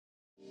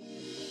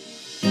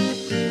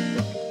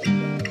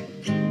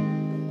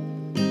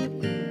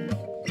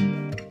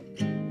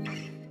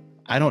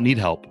I don't need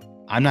help.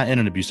 I'm not in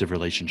an abusive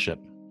relationship.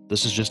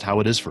 This is just how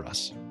it is for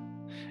us.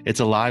 It's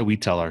a lie we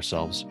tell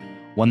ourselves,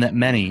 one that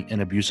many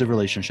in abusive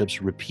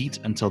relationships repeat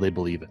until they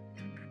believe it.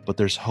 But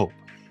there's hope.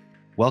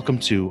 Welcome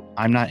to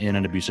I'm Not in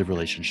an Abusive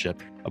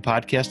Relationship, a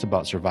podcast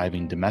about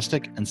surviving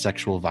domestic and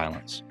sexual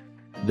violence.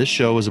 This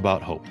show is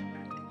about hope.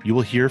 You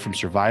will hear from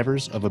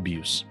survivors of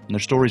abuse, and their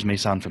stories may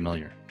sound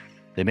familiar.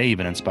 They may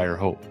even inspire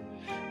hope.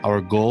 Our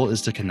goal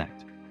is to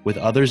connect with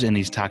others in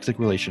these toxic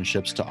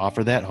relationships to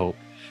offer that hope,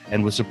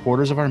 and with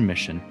supporters of our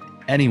mission,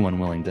 anyone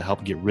willing to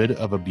help get rid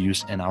of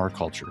abuse in our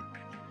culture.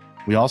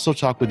 We also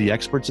talk with the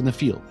experts in the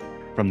field,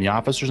 from the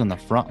officers on the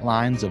front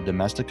lines of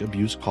domestic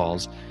abuse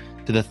calls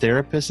to the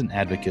therapists and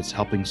advocates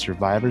helping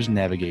survivors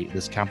navigate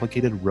this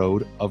complicated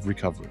road of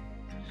recovery.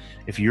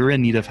 If you're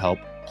in need of help,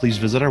 please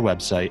visit our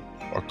website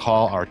or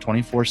call our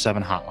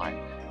 24/7 hotline,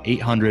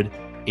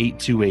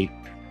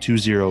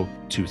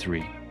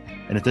 800-828-2023.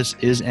 And if this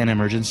is an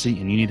emergency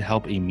and you need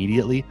help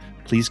immediately,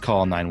 please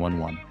call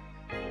 911.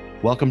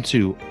 Welcome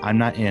to I'm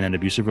Not in an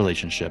Abusive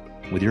Relationship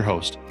with your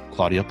host,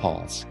 Claudia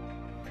Pauls.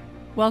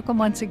 Welcome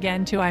once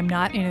again to I'm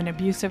Not in an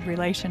Abusive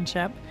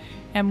Relationship.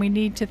 And we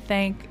need to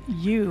thank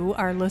you,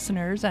 our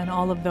listeners, and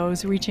all of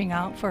those reaching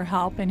out for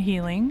help and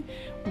healing.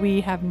 We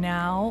have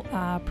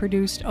now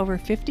produced over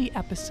 50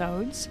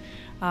 episodes.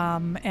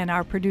 And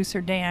our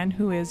producer, Dan,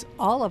 who is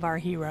all of our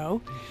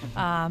hero,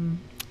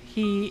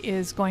 he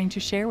is going to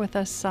share with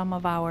us some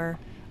of our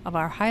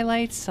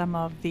highlights, some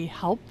of the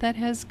help that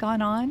has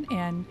gone on,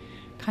 and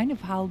kind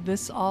of how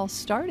this all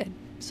started.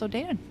 So,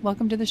 Dan,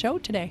 welcome to the show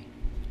today.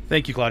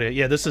 Thank you, Claudia.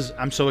 Yeah,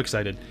 I'm so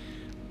excited.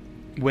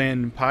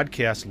 When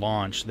podcasts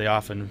launch, they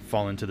often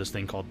fall into this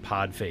thing called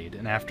pod fade,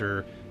 and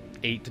after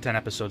 8 to 10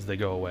 episodes, they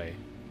go away.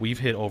 We've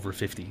hit over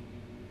 50.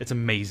 It's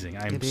amazing.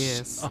 It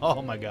is.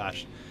 Oh my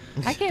gosh.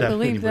 I can't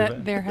believe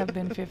that there have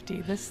been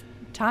 50. This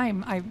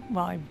time, I've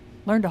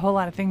learned a whole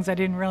lot of things I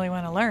didn't really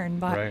want to learn,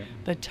 but right.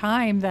 The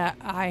time that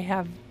I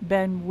have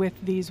been with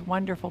these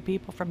wonderful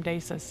people from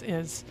DASIS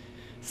is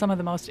some of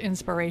the most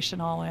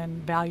inspirational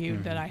and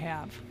valued that I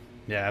have.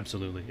 Yeah,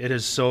 absolutely. It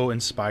has so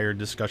inspired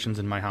discussions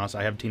in my house.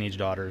 I have teenage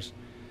daughters.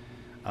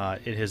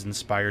 It has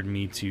inspired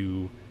me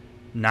to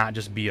not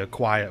just be a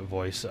quiet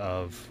voice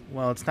of,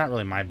 well, it's not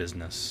really my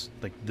business.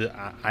 Like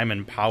I'm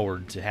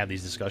empowered to have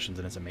these discussions,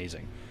 and it's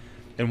amazing.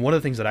 And one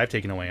of the things that I've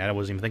taken away, I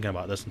wasn't even thinking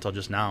about this until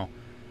just now,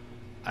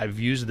 I've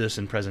used this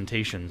in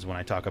presentations when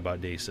I talk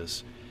about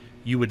DASIS.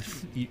 You would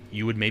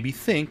maybe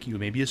think, you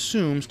would maybe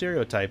assume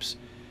stereotypes.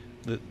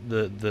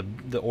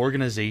 The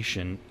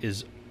organization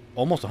is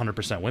almost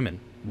 100% women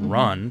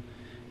run,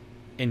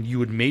 and you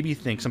would maybe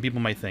think, some people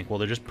might think, well,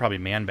 they're just probably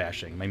man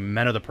bashing.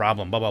 Men are the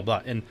problem, blah, blah,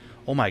 blah. And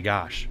oh my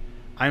gosh,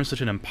 I am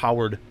such an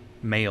empowered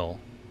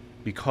male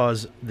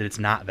because that it's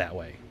not that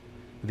way.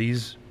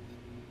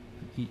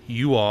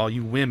 You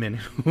women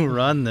who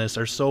run this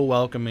are so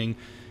welcoming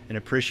and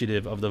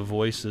appreciative of the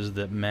voices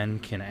that men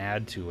can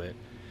add to it,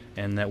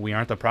 and that we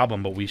aren't the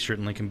problem, but we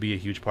certainly can be a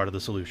huge part of the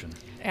solution.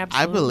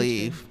 Absolutely. I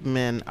believe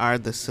men are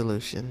the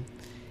solution.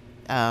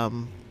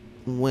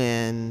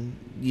 When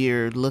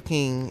you're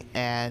looking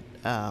at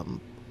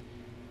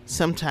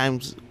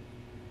sometimes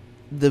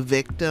the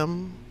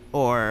victim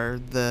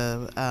or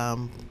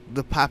the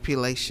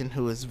population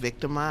who is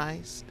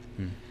victimized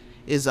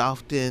is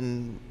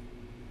often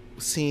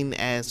seen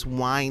as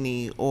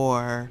whiny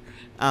or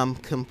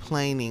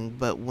complaining,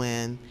 but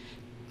when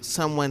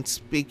someone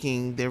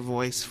speaking their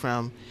voice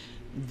from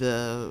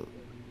the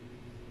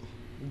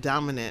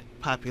dominant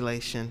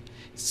population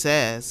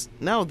says,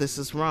 no, this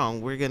is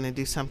wrong, we're going to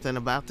do something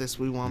about this,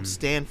 we won't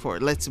stand for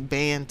it, let's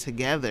band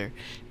together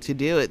to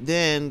do it,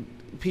 then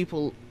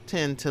people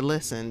tend to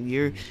listen.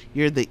 You're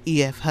the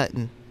E.F.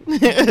 Hutton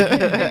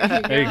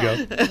There you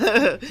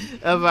go.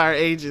 of our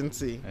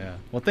agency. Yeah.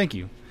 Well, thank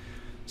you.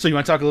 So you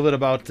want to talk a little bit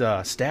about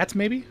stats,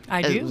 maybe?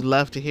 I do. I'd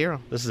love to hear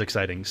them. This is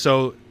exciting.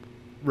 So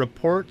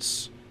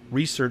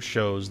research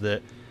shows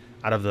that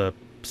out of the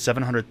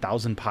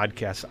 700,000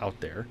 podcasts out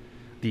there,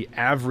 the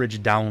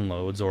average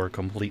downloads or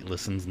complete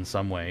listens in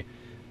some way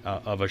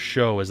of a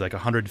show is like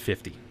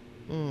 150.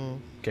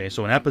 Okay,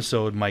 so an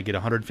episode might get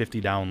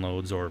 150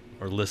 downloads or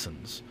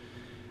listens.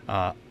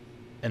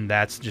 And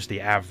that's just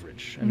the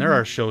average. And there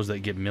are shows that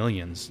get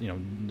millions,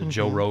 the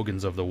Joe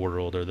Rogans of the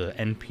world or the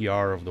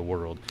NPR of the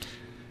world.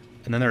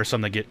 And then there are some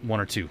that get 1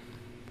 or 2,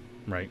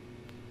 right?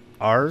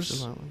 Ours,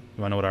 Absolutely.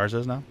 you want to know what ours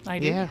is now? I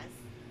do. Yeah.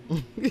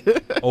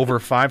 Over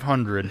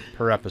 500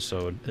 per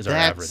episode is our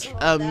That's average.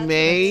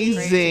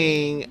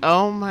 amazing.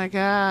 Oh my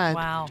God.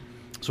 Wow.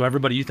 So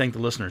everybody, you thank the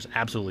listeners.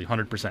 Absolutely,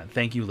 100%.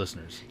 Thank you,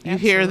 listeners. You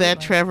hear that,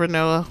 Absolutely. Trevor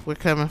Noah? We're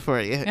coming for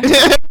you.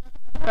 I'd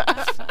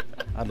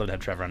love to have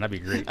Trevor on. That'd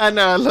be great. I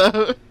know, I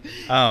love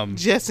Um,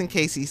 just in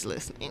case he's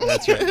listening.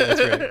 That's right.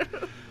 That's right.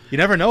 You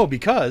never know,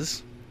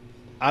 because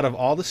out of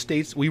all the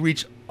states, we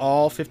reach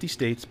all 50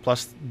 states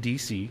plus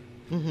DC.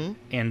 Mm-hmm.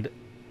 And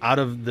out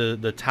of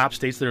the top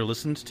states that are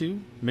listened to,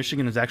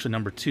 Michigan is actually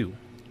number 2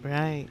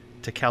 Right.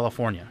 to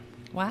California.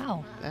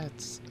 Wow.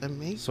 That's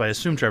amazing. So I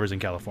assume Trevor's in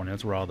California.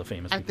 That's where all the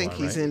famous I people think are,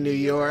 he's right? in New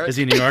York. Is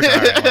he in New York? All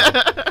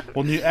right,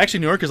 well, actually,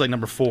 New York is like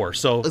number 4,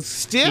 so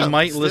Still, he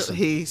might listen.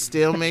 He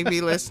still may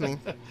be listening.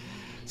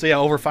 So yeah,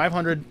 over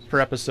 500 per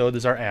episode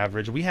is our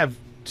average. We have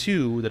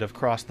 2 that have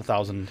crossed the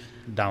 1,000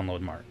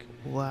 download mark.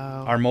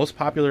 Wow. Our most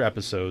popular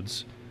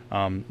episodes.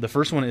 The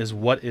first one is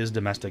 "What is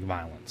domestic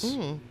violence?"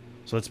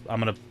 So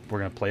we're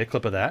gonna play a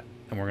clip of that,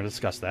 and we're gonna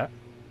discuss that.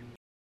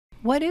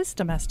 What is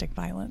domestic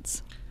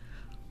violence?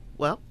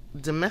 Well,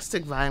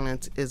 domestic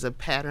violence is a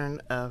pattern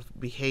of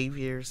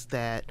behaviors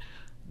that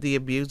the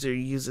abuser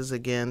uses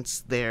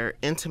against their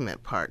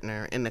intimate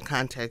partner in the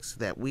context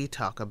that we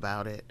talk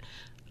about it,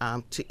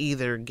 to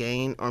either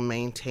gain or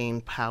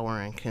maintain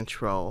power and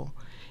control.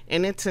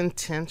 And it's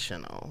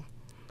intentional.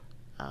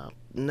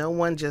 No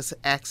one just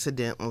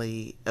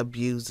accidentally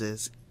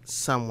abuses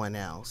someone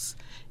else.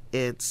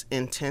 It's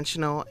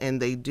intentional,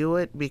 and they do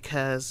it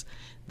because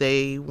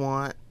they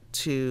want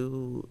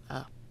to,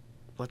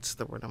 what's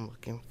the word I'm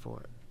looking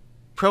for?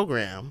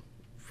 Program,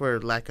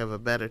 for lack of a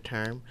better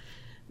term,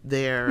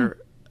 their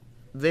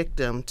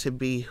victim to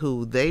be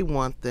who they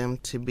want them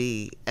to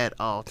be at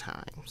all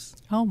times.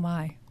 Oh,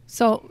 my.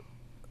 So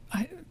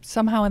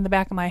somehow in the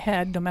back of my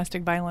head,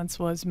 domestic violence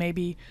was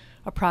maybe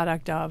a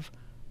product of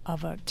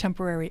a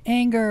temporary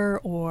anger,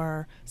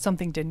 or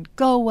something didn't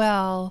go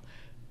well.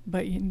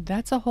 But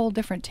that's a whole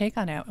different take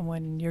on it. And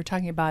when you're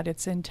talking about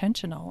it's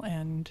intentional,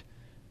 and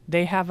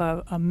they have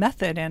a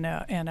method and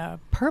a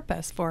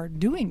purpose for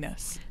doing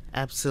this.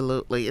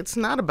 Absolutely. It's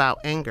not about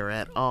anger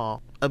at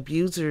all.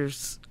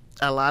 Abusers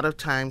a lot of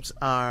times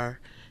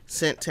are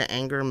sent to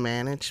anger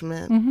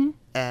management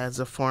as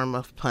a form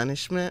of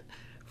punishment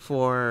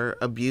for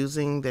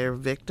abusing their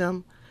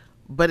victim.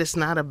 But it's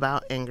not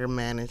about anger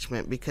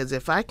management, because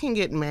if I can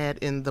get mad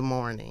in the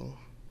morning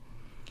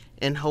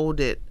and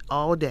hold it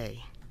all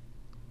day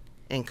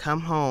and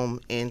come home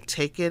and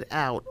take it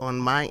out on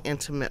my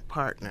intimate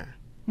partner,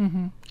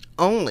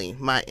 only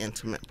my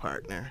intimate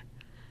partner,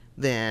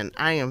 then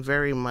I am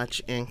very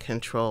much in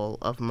control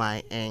of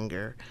my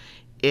anger.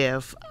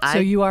 So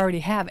you already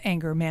have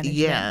anger management.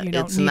 Yeah, you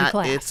don't it's need not. a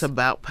class. It's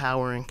about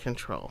power and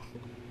control.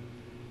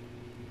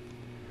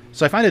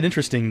 So I find it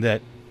interesting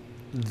that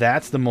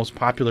that's the most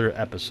popular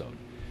episode.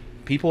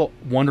 People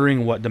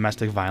wondering what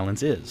domestic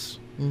violence is.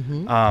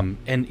 And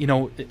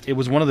it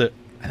was one of the,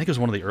 I think it was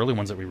one of the early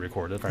ones that we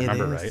recorded, if I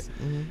remember right.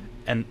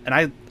 And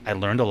I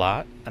learned a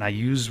lot, and I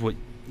use what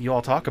you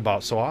all talk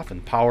about so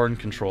often, power and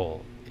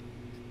control.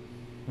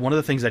 One of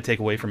the things I take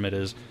away from it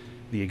is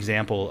the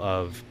example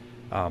of,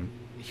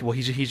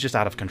 he's just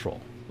out of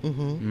control.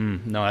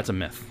 No, that's a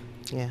myth.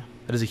 Yeah.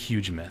 That is a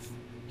huge myth.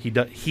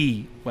 When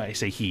I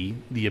say he,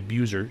 the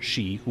abuser,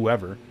 she,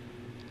 whoever,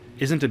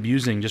 isn't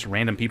abusing just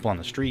random people on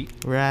the street.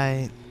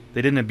 Right.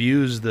 They didn't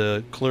abuse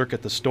the clerk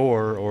at the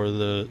store or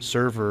the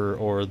server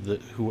or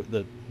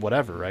the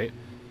whatever, right?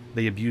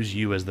 They abuse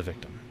you as the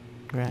victim.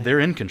 Right. They're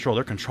in control.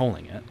 They're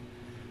controlling it.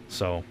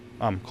 So,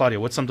 Claudia,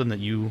 what's something that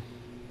you,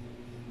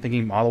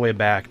 thinking all the way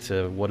back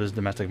to what is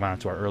domestic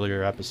violence, to our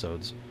earlier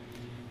episodes?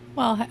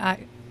 Well,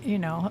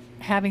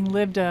 having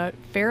lived a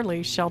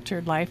fairly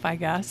sheltered life, I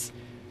guess,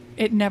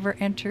 it never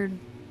entered.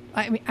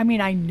 I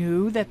mean, I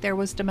knew that there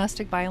was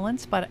domestic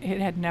violence, but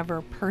it had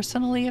never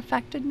personally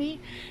affected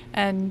me,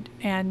 and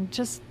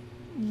just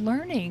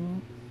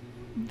learning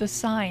the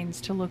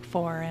signs to look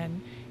for,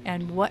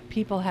 and what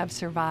people have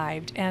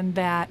survived, and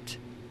that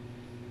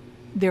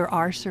there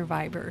are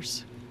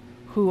survivors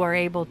who are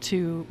able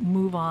to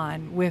move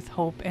on with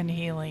hope and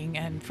healing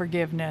and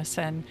forgiveness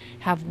and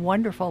have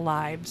wonderful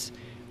lives,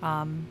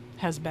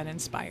 has been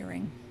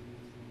inspiring.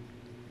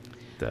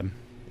 Deb?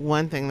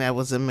 One thing that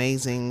was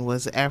amazing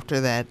was after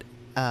that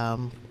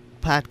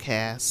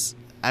podcast,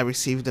 I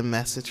received a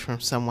message from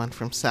someone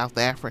from South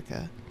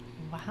Africa.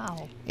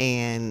 Wow.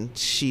 And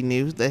she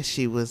knew that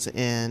she was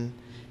in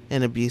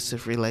an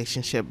abusive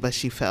relationship, but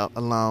she felt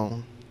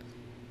alone.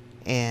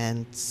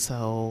 And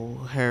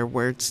so her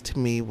words to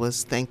me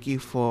was, thank you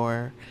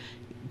for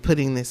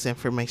putting this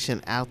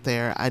information out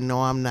there. I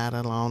know I'm not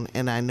alone,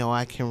 and I know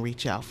I can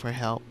reach out for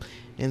help.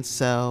 And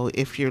so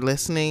if you're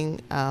listening,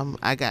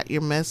 I got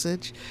your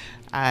message.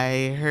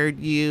 I heard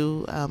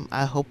you.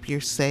 I hope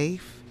you're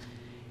safe.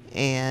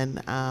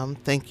 And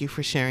thank you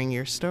for sharing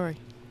your story.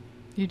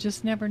 You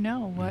just never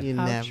know what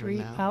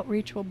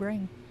outreach will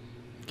bring.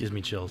 Gives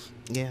me chills.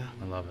 Yeah.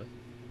 I love it.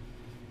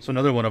 So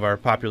another one of our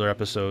popular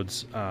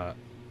episodes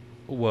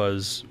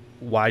was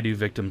Why Do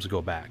Victims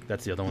Go Back?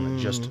 That's the other one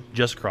that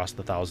just crossed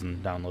the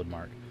 1,000 download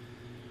mark.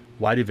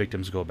 Why do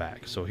victims go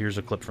back? So here's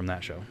a clip from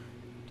that show.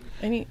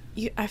 I mean,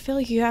 I feel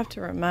like you have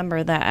to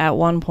remember that at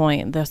one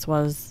point this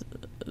was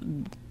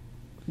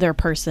their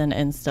person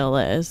and still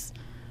is.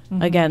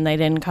 Mm-hmm. Again, they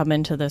didn't come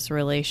into this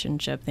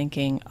relationship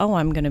thinking, oh,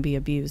 I'm going to be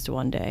abused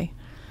one day.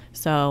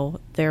 So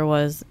there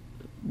was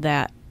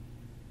that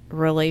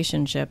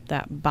relationship,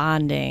 that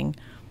bonding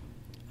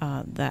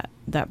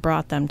that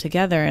brought them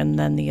together, and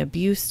then the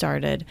abuse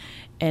started,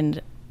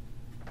 and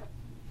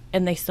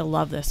they still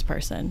love this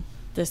person.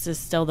 this is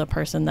still the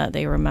person that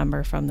they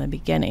remember from the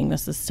beginning.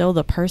 This is still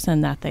the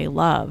person that they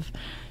love.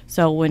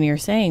 So when you're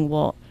saying,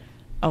 well,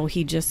 oh,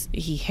 he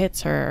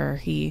hits her, or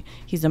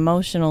he's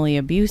emotionally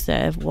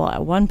abusive. Well,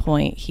 at one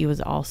point he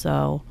was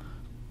also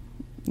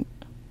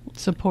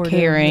supportive,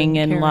 caring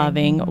and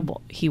loving. Mm-hmm.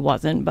 Well, he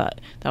wasn't,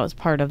 but that was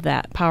part of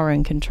that power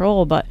and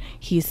control, but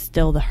he's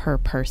still her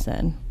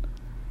person.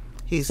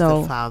 He's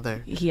So, the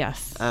father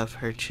Yes. of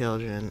her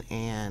children.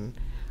 And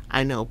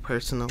I know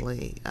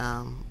personally,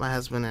 my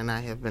husband and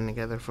I have been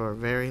together for a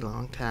very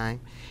long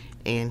time,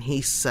 and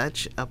he's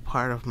such a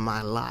part of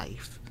my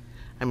life.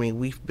 I mean,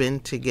 we've been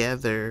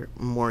together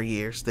more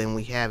years than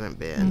we haven't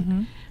been.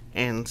 Mm-hmm.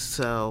 And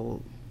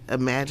so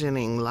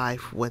imagining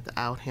life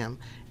without him,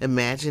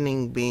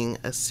 imagining being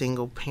a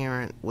single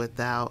parent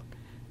without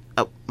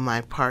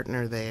my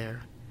partner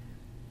there,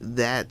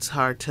 that's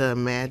hard to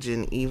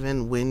imagine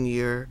even when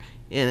you're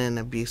in an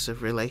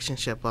abusive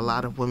relationship. A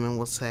lot of women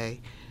will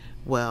say,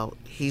 well,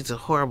 he's a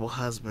horrible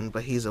husband,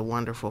 but he's a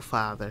wonderful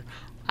father.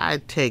 I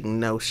take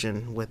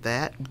notion with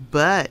that,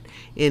 but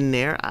in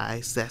their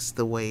eyes, that's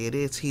the way it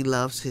is. He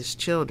loves his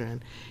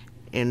children.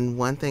 And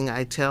one thing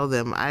I tell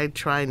them, I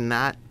try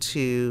not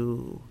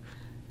to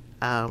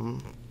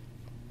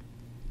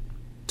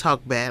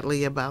talk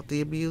badly about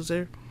the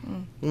abuser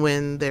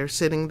when they're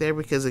sitting there,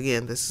 because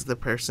again, this is the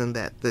person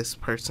that this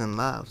person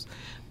loves.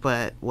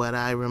 But what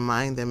I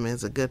remind them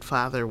is a good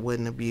father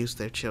wouldn't abuse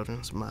their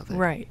children's mother.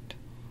 Right.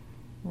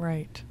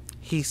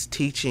 He's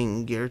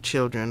teaching your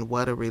children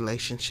what a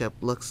relationship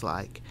looks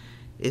like.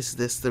 Is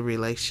this the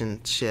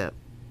relationship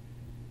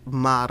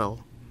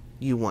model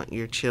you want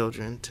your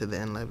children to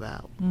then live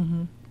out?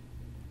 Mm-hmm.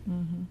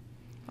 Mm-hmm.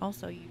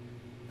 Also,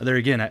 There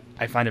again,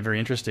 I find it very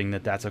interesting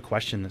that that's a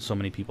question that so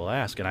many people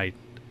ask, and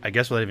I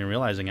guess without even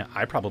realizing it,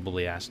 I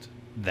probably asked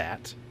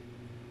that.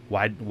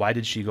 Why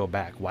did she go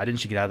back? Why didn't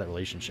she get out of that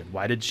relationship?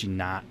 Why did she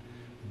not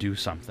do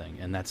something?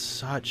 And that's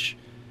such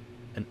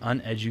an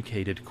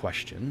uneducated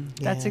question.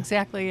 That's Yeah.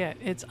 exactly it.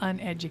 It's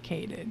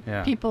uneducated.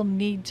 Yeah. People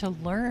need to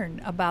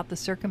learn about the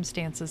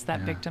circumstances that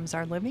Yeah. victims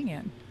are living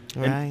in.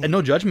 Right. And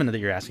no judgment that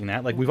you're asking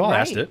that. Like, we've all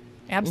asked Right. it,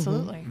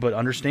 Absolutely. but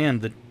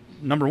understand that,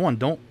 number one,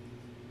 don't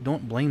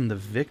blame the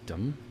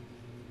victim.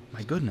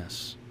 My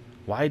goodness,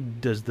 why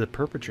does the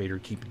perpetrator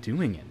keep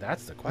doing it?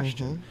 That's the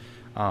question.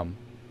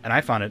 And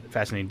I found it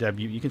fascinating. Deb,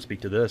 you can speak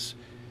to this.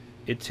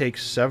 It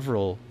takes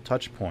several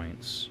touch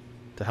points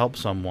to help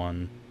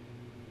someone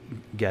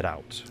get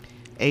out.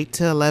 8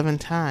 to 11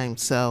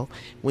 times. So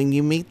when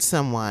you meet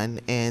someone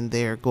and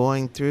they're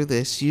going through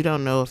this, you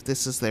don't know if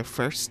this is their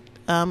first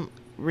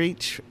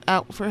reach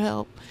out for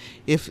help,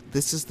 if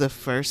this is the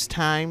first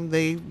time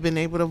they've been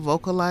able to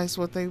vocalize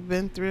what they've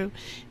been through.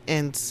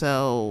 And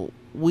so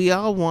we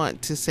all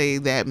want to say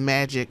that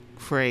magic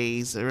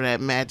phrase or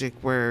that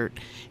magic word,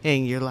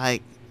 and you're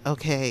like,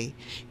 okay,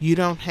 you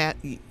don't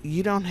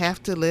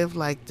have to live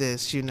like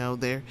this. You know,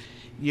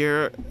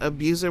 your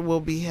abuser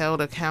will be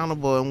held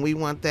accountable, and we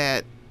want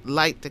that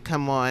light to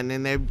come on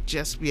and they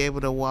just be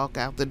able to walk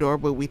out the door.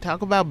 But we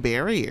talk about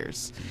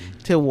barriers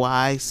to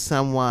why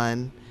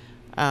someone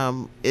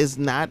is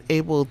not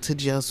able to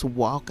just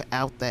walk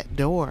out that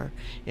door,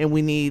 and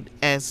we need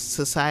as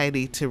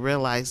society to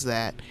realize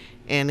that.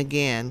 And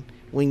again,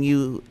 when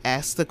you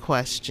ask the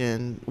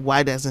question,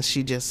 why doesn't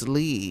she just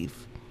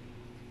leave,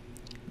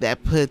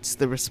 that puts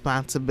the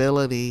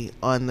responsibility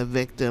on the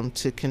victim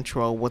to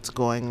control what's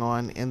going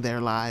on in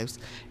their lives.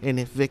 And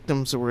if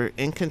victims were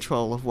in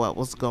control of what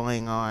was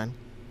going on,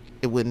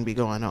 it wouldn't be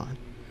going on.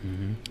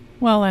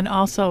 Well, and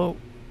also,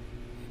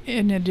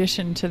 in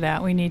addition to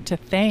that, we need to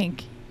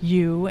thank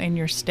you and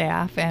your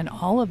staff and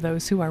all of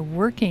those who are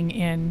working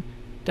in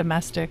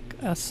domestic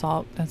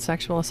assault and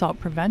sexual assault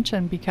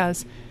prevention,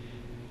 because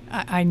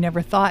I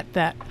never thought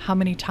that how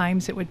many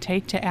times it would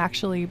take to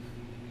actually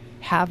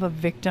have a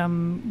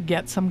victim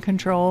get some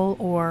control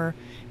or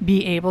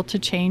be able to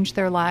change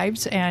their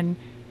lives. And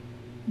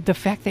the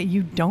fact that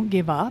you don't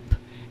give up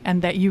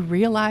and that you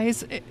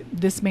realize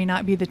this may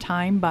not be the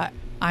time, but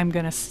I'm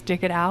going to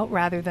stick it out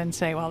rather than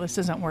say, well, this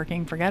isn't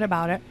working, forget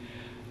about it.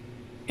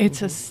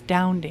 It's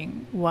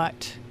astounding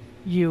what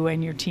you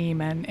and your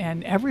team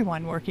and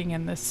everyone working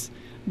in this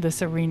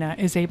arena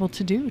is able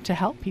to do to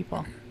help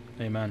people.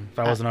 Amen. If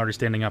I wasn't already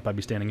standing up, I'd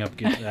be standing up.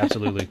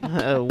 Absolutely.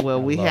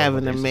 Well, we love have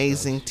what an Basic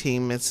amazing does.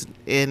 team.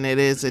 And it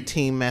is a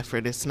team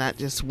effort. It's not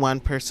just one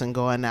person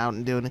going out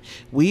and doing it.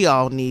 We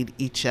all need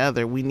each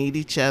other. We need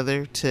each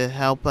other to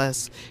help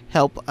us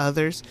help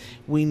others.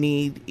 We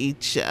need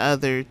each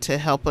other to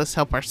help us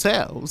help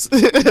ourselves.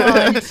 Well,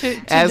 and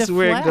to As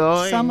we're deflect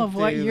going some of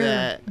what through you're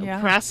that.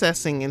 yeah.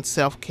 Processing and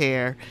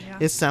self-care Yeah.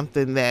 is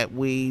something that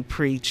we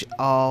preach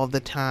all the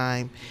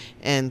time.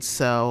 And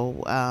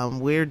so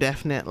we're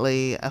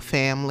definitely a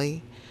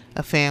family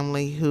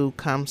who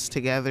comes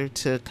together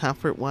to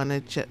comfort one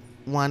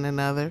one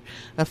another,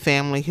 a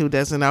family who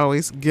doesn't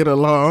always get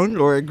along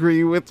or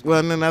agree with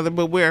one another,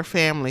 but we're a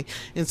family.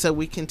 And so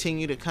we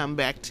continue to come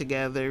back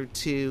together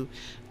to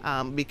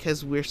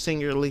because we're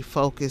singularly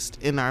focused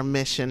in our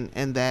mission,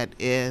 and that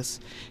is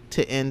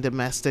to end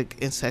domestic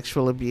and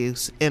sexual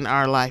abuse in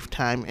our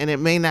lifetime. And it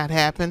may not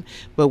happen,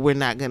 but we're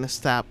not going to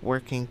stop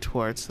working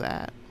towards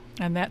that.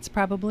 And that's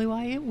probably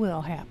why it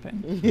will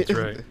happen. That's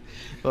right.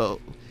 Well,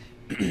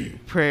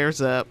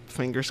 prayers up,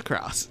 fingers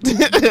crossed.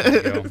 There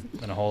you go.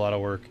 And a whole lot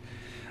of work.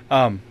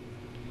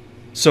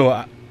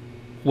 So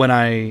when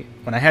I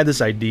had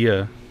this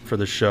idea for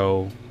the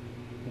show,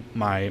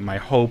 my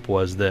hope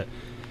was that,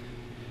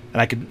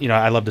 and I could,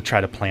 I love to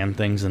try to plan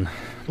things, and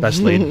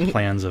best laid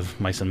plans of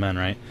mice and men,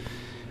 right?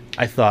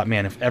 I thought,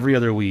 man, if every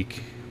other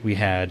week we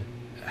had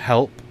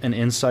help and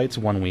insights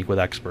one week with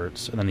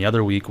experts, and then the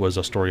other week was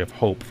a story of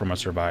hope from a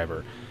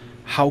survivor,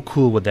 how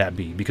cool would that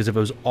be? Because if it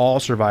was all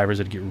survivors,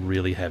 it'd get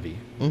really heavy.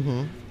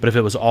 Mm-hmm. But if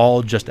it was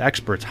all just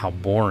experts, how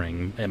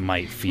boring it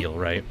might feel,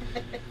 right?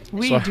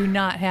 We do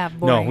not have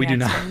boring No, we do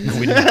not. experts. No,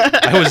 we do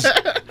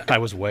not. I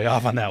was way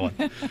off on that one.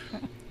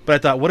 But I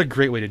thought, what a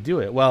great way to do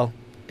it. Well,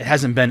 it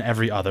hasn't been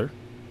every other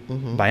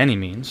by any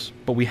means,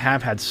 but we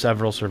have had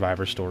several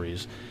survivor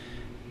stories.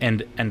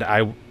 And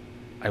I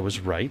was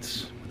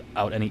right.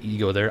 Without any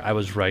ego there, I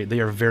was right. They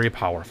are very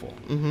powerful.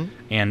 Mm-hmm.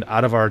 And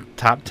out of our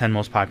top 10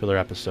 most popular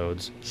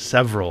episodes,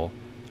 several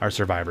are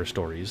survivor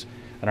stories.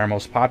 And our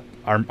most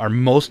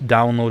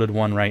downloaded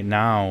one right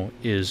now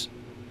is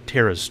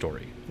Tara's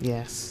story.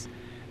 Yes.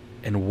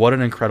 And what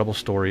an incredible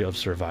story of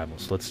survival.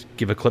 So let's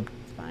give a clip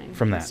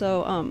from that.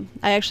 So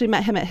I actually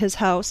met him at his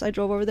house. I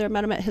drove over there,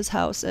 met him at his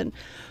house, and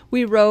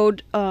we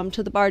rode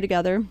to the bar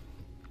together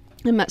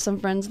and met some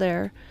friends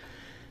there.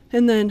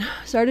 And then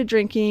started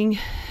drinking,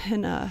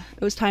 and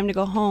it was time to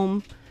go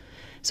home.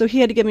 So he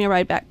had to give me a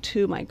ride back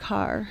to my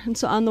car. And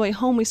so on the way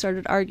home, we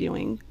started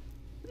arguing.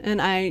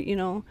 And I,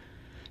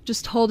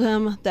 just told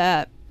him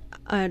that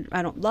I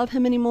don't love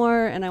him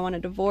anymore, and I want a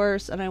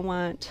divorce, and I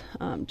want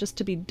just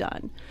to be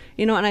done.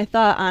 And I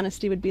thought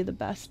honesty would be the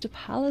best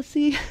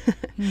policy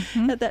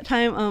at that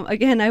time.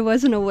 Again, I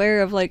wasn't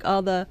aware of like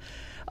all the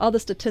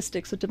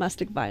statistics of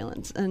domestic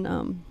violence.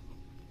 And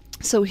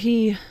so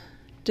he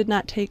did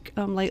not take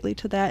lightly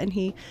to that, and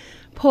he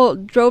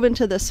drove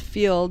into this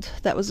field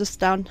that was just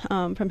down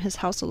from his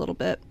house a little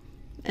bit,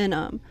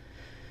 and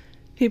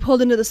he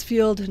pulled into this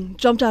field and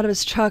jumped out of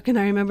his truck. And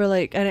I remember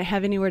I didn't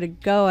have anywhere to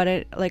go.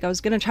 I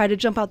was gonna try to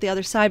jump out the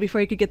other side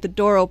before he could get the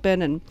door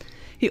open, and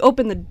he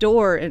opened the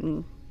door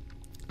and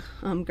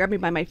grabbed me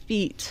by my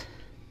feet.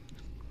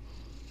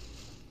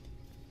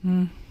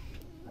 I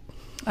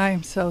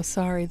am so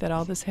sorry that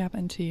all this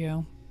happened to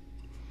you.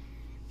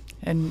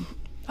 And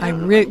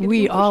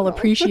we all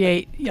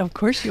appreciate, of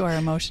course you are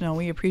emotional,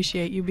 we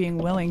appreciate you being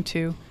willing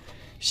to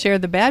share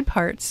the bad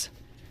parts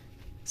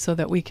so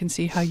that we can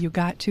see how you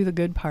got to the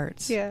good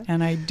parts. Yeah.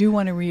 And I do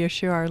want to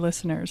reassure our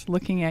listeners,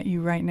 looking at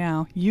you right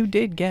now, you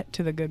did get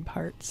to the good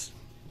parts.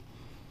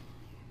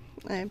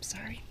 I'm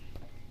sorry.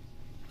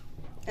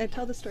 I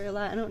tell the story a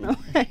lot. I don't know.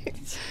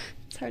 It's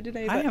hard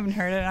today. I haven't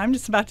heard it. I'm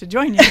just about to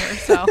join you here,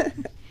 so.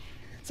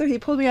 So he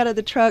pulled me out of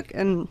the truck,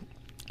 and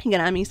he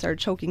got on me, started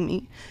choking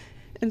me,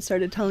 and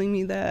started telling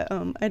me that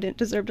I didn't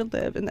deserve to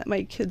live, and that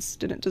my kids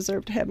didn't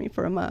deserve to have me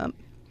for a mom,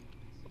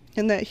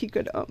 and that he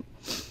could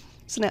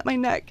snap my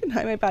neck and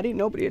hide my body.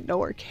 Nobody would know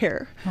or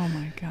care. Oh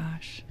my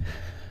gosh.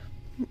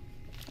 And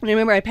I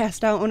remember I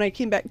passed out. When I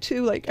came back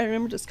to, I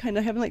remember just kind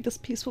of having this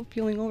peaceful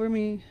feeling over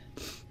me,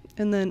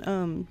 and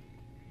then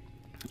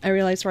I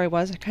realized where I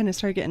was. I kind of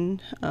started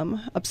getting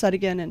upset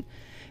again, and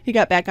he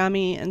got back on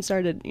me and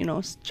started,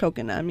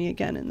 choking on me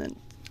again, and then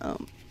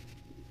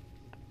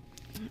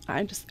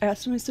I just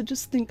asked him, I said,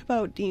 just think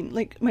about Dean.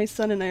 My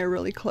son and I are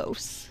really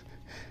close.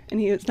 And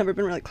he has never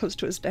been really close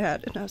to his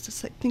dad. And I was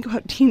just think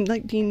about Dean.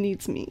 Dean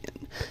needs me.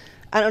 And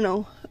I don't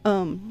know.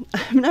 I'm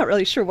not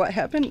really sure what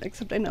happened,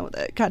 except I know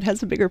that God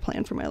has a bigger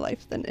plan for my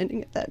life than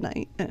ending it that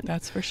night. And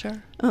that's for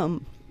sure.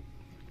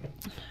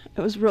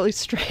 It was really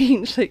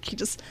strange. He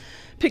just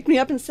picked me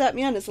up and sat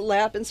me on his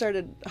lap and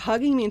started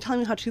hugging me and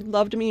telling me how he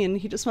loved me. And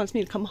he just wants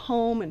me to come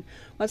home and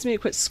wants me to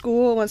quit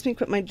school, wants me to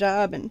quit my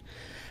job. And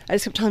I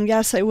just kept telling him,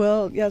 yes, I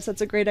will. Yes,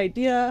 that's a great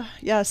idea.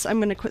 Yes, I'm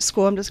going to quit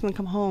school. I'm just going to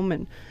come home.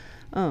 And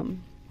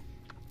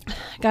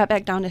got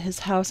back down to his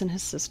house, and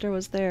his sister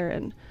was there.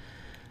 And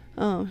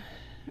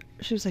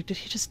she was like, did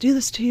he just do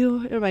this to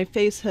you? And my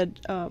face had,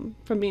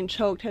 from being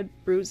choked, had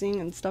bruising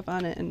and stuff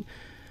on it. And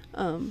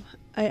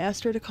I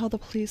asked her to call the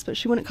police, but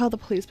she wouldn't call the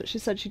police, but she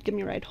said she'd give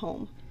me a ride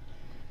home.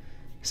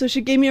 So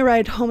she gave me a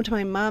ride home to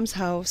my mom's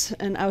house,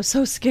 and I was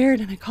so scared,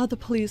 and I called the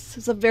police.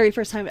 It's the very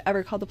first time I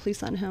ever called the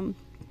police on him.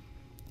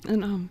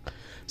 And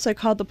so I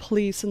called the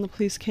police, and the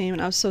police came,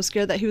 and I was so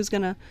scared that he was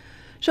going to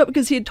show up,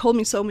 because he had told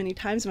me so many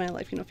times in my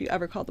life, if you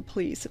ever call the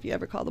police, if you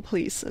ever call the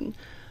police. And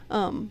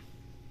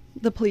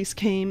the police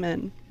came,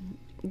 and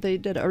they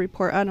did a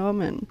report on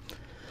him and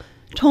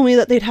told me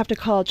that they'd have to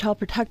call Child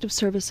Protective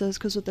Services,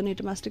 because with any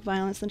domestic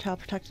violence, then Child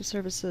Protective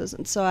Services.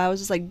 And so I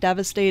was just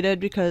devastated,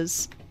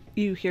 because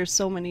you hear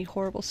so many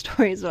horrible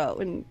stories about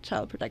when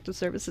Child Protective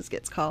Services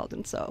gets called.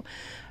 And so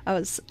I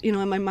was, in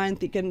my mind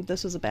thinking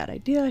this was a bad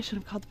idea. I should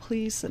have called the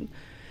police. And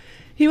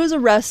he was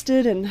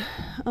arrested, and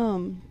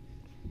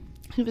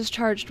he was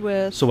charged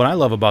with... So what I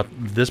love about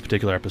this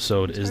particular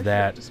episode is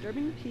that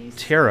disturbing the peace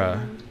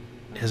Tara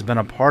and, has been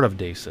a part of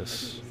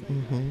DASIS.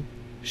 Mm-hmm.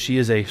 She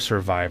is a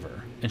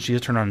survivor, and she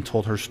has turned on and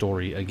told her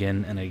story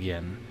again and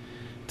again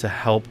to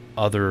help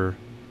other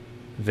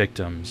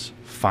victims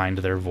find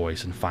their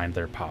voice and find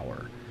their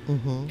power.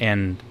 Mm-hmm.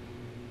 And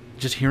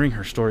just hearing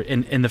her story,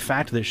 and the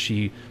fact that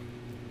she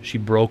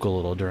broke a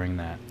little during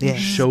that Yes.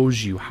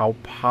 shows you how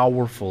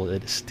powerful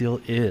it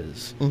still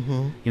is.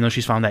 Mm-hmm.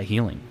 She's found that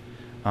healing.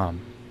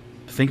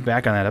 Think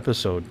back on that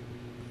episode.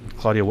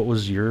 Claudia, what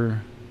was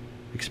your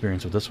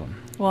experience with this one?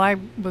 Well, I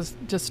was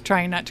just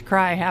trying not to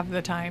cry half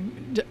the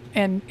time.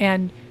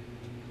 And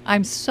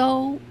I'm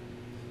so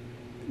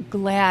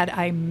glad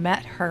I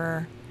met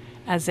her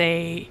as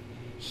a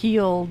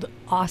healed,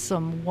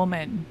 awesome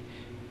woman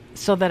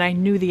so that I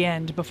knew the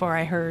end before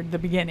I heard the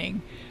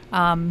beginning,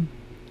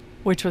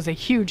 which was a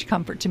huge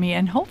comfort to me.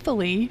 And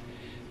hopefully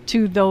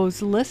to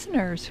those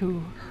listeners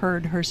who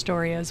heard her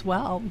story as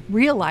well,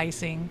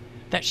 realizing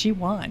that she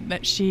won,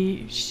 that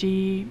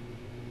she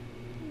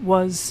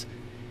was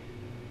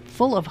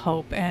full of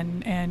hope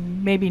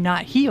and maybe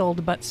not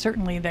healed, but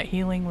certainly that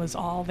healing was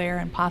all there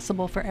and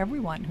possible for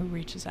everyone who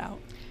reaches out.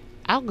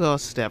 I'll go a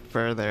step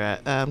further.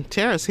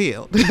 Tara's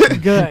healed.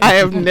 Good. I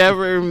have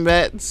never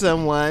met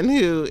someone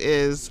who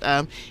is,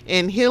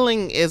 and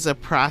healing is a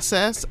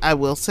process, I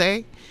will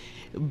say,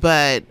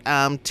 but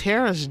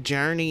Tara's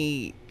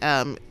journey,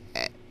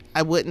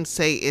 I wouldn't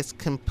say it's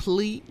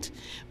complete,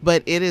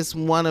 but it is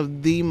one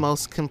of the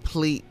most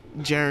complete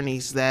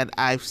journeys that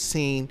I've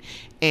seen.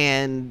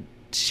 And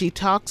she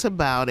talks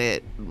about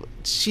it.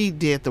 She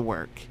did the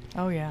work.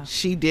 Oh, yeah.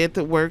 She did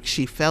the work.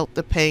 She felt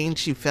the pain.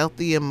 She felt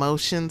the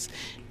emotions,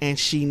 and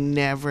she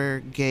never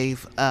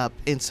gave up.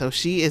 And so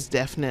she is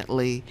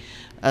definitely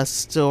a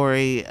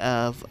story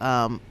of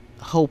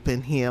hope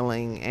and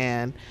healing.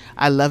 And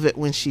I love it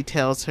when she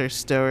tells her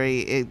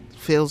story. It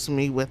fills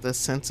me with a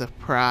sense of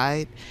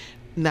pride,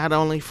 not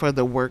only for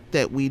the work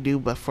that we do,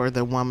 but for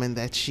the woman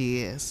that she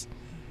is.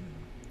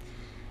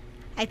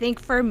 I think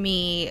for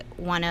me,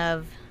 one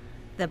of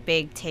the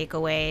big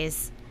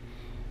takeaways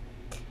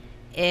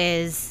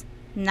is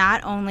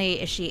not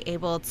only is she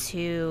able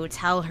to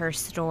tell her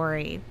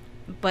story,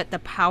 but the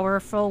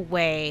powerful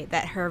way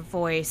that her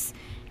voice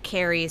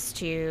carries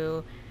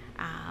to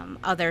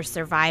other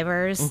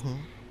survivors,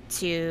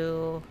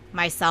 to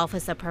myself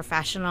as a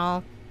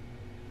professional,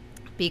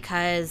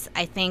 because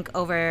I think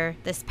over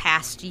this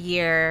past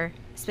year,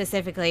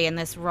 specifically in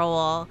this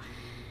role,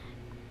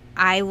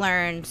 I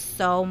learned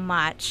so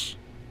much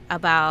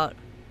about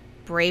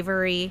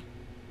bravery,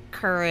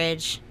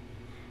 courage,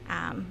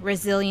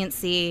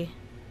 resiliency,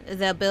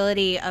 the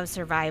ability of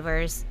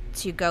survivors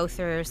to go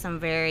through some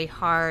very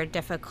hard,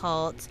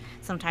 difficult,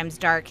 sometimes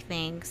dark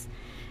things,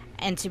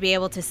 and to be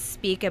able to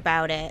speak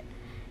about it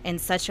in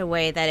such a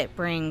way that it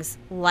brings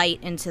light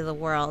into the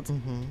world,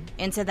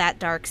 into that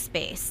dark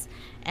space.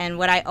 And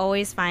what I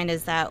always find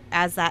is that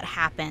as that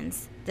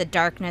happens, the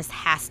darkness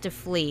has to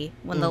flee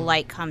when the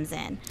light comes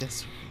in.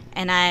 Yes.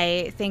 And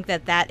I think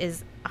that that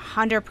is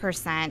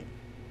 100%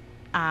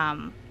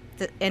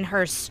 in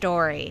her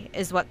story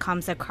is what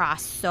comes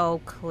across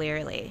so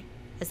clearly,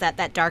 is that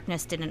that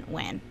darkness didn't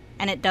win.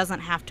 And it doesn't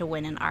have to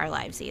win in our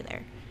lives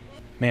either.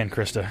 Man,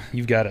 Krista,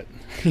 you've got it.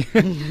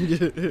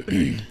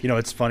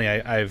 It's funny.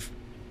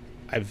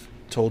 I've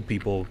told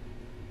people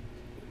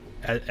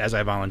as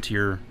I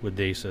volunteer with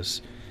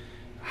DASIS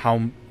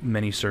how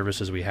many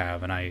services we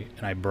have, and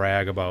I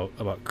brag about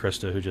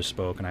Krista, who just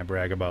spoke, and I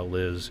brag about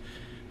Liz,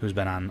 who's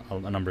been on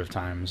a number of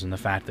times, and the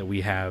fact that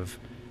we have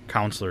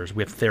counselors,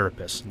 we have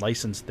therapists,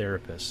 licensed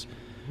therapists,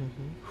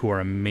 who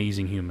are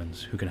amazing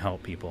humans who can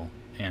help people,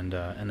 and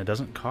it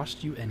doesn't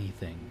cost you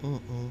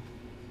anything.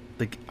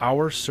 Like,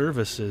 our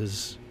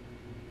services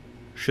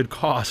should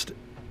cost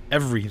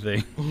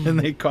everything, and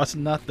they cost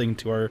nothing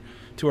to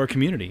our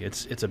community.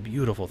 It's a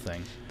beautiful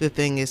thing. The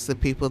thing is, the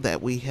people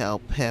that we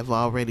help have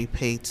already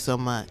paid so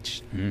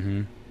much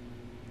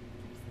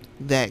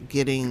that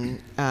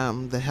getting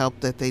the help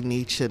that they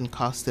need shouldn't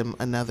cost them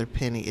another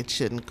penny. It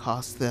shouldn't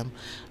cost them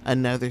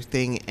another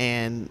thing.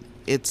 And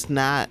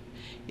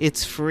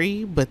it's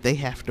free, but they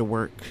have to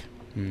work.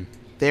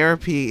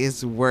 Therapy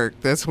is work.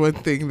 That's one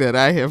thing that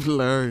I have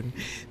learned,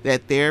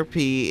 that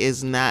therapy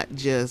is not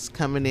just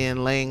coming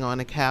in, laying on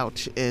a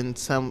couch, and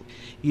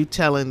you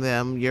telling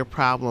them your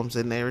problems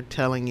and they're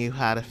telling you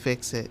how to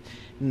fix it.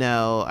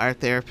 No, our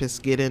therapists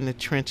get in the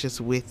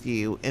trenches with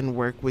you and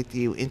work with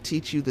you and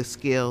teach you the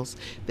skills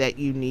that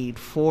you need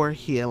for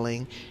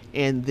healing,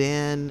 and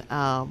then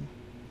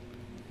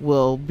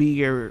will be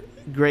your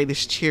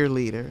greatest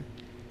cheerleader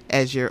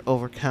as you're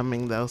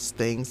overcoming those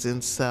things.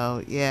 And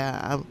so,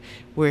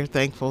 we're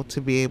thankful to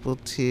be able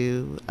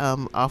to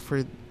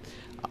offer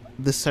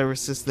the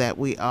services that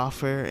we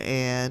offer,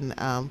 and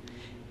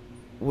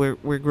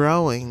we're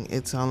growing.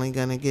 It's only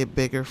going to get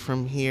bigger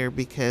from here,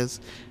 because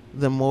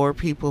the more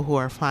people who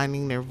are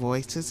finding their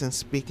voices and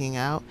speaking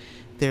out,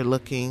 they're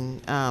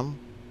looking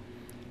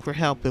for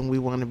help, and we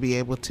want to be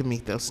able to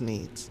meet those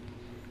needs.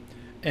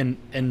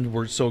 And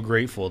we're so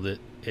grateful that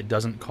it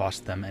doesn't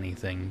cost them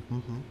anything,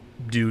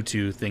 due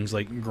to things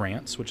like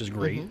grants, which is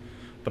great,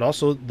 but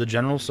also the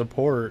general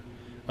support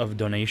of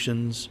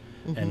donations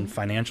and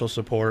financial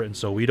support. And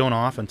so we don't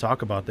often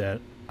talk about that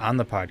on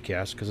the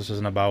podcast, because this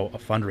isn't about a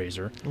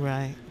fundraiser.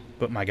 Right.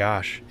 But my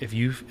gosh, if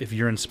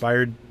you're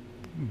inspired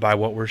by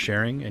what we're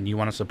sharing and you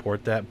want to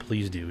support that,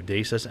 please do.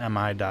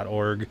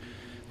 DASISMI.org.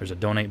 There's a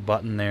donate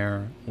button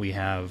there. We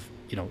have,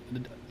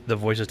 the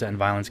Voices to End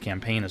Violence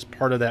campaign is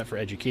part of that for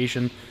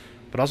education,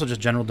 but also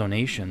just general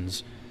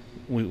donations.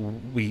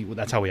 We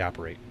that's how we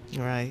operate.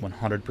 Right.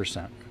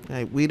 100%.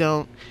 Right. We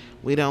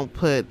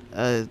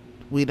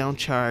don't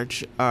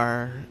charge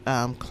our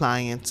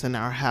clients and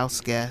our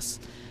house guests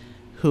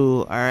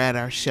who are at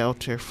our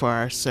shelter for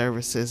our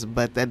services,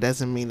 but that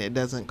doesn't mean it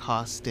doesn't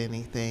cost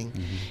anything.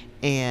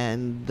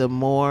 And the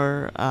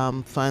more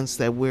funds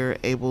that we're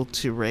able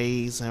to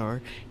raise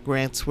or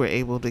grants we're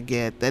able to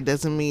get, that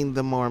doesn't mean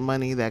the more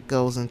money that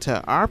goes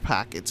into our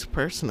pockets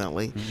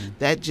personally.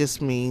 That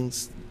just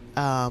means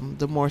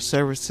the more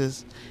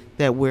services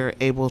that we're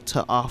able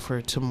to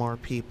offer to more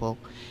people.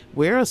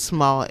 We're a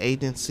small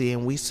agency,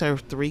 and we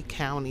serve 3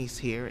 counties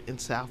here in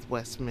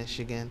Southwest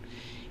Michigan,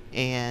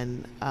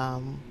 and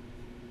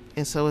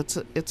so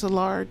it's a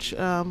large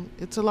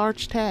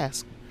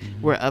task.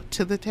 We're up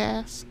to the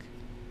task,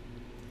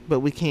 but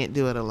we can't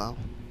do it alone.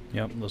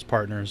 Yep, those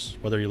partners,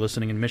 whether you're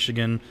listening in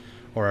Michigan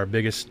or our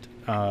biggest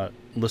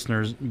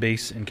listeners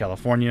base in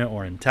California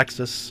or in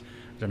Texas,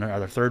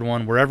 our third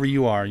one, wherever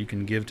you are, you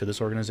can give to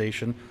this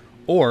organization.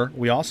 Or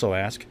we also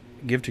ask,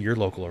 give to your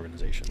local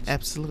organizations.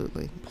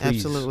 Absolutely. Please.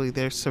 Absolutely.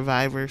 There's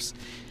survivors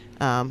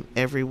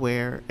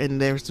everywhere,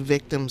 and there's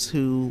victims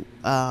who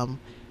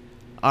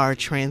are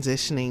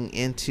transitioning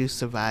into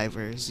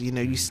survivors.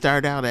 You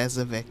start out as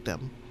a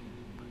victim,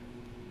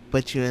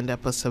 but you end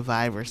up a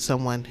survivor,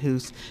 someone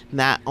who's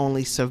not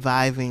only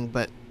surviving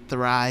but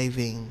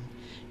thriving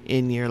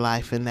in your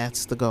life, and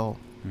that's the goal.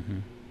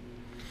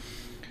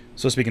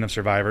 So speaking of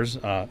survivors,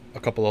 a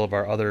couple of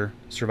our other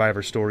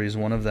survivor stories,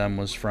 one of them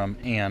was from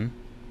Anne,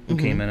 who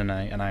came in,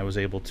 and I was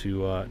able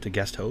to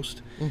guest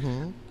host.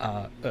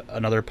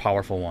 Another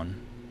powerful one.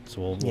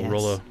 So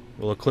we'll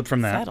roll a clip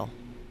from that. Settle.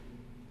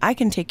 I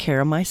can take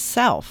care of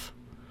myself.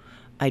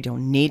 I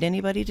don't need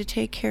anybody to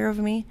take care of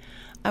me.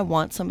 I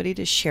want somebody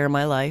to share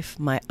my life,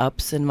 my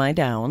ups and my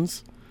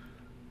downs.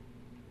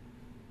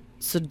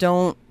 So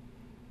don't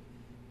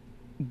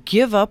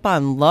give up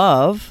on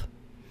love.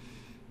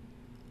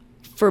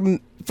 For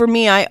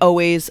me,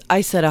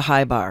 I set a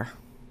high bar.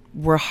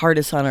 We're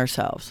hardest on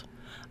ourselves.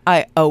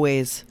 I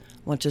always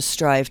want to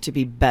strive to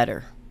be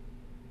better.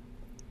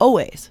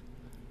 Always.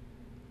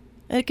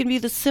 And it can be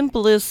the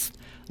simplest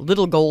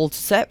little goal to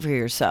set for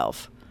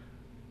yourself.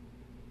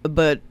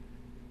 But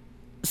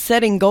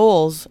setting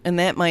goals, and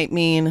that might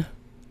mean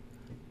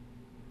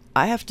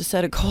I have to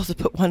set a goal to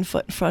put one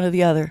foot in front of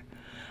the other.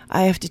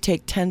 I have to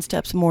take 10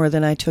 steps more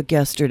than I took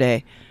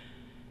yesterday,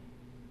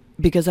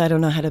 because I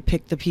don't know how to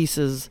pick the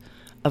pieces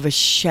of a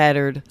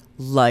shattered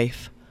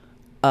life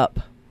up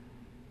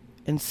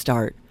and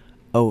start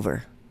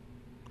over.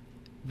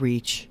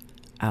 Reach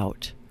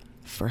out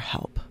for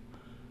help.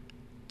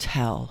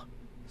 Tell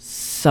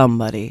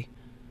somebody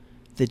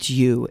that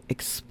you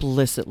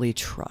explicitly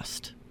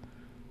trust.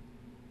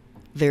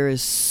 There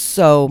is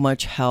so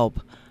much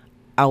help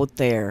out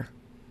there.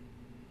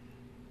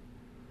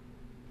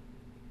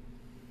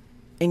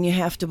 And you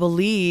have to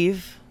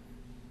believe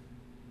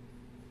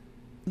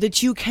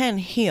that you can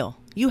heal.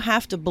 You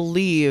have to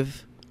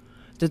believe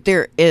that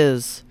there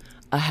is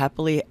a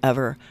happily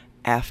ever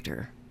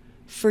after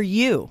for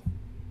you.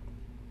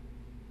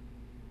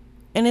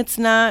 And it's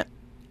not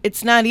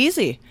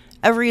easy.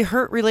 Every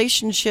hurt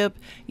relationship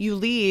you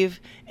leave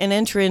and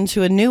enter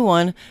into a new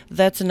one,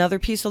 that's another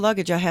piece of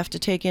luggage I have to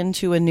take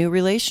into a new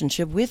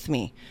relationship with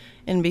me.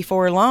 And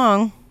before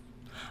long,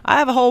 I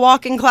have a whole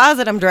walk-in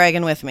closet I'm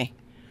dragging with me.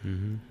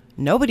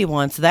 Nobody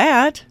wants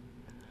that.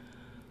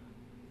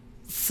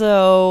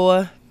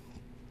 So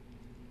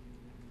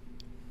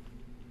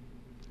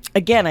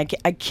again, I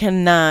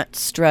cannot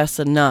stress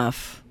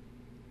enough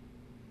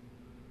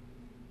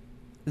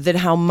that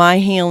how my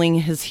healing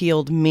has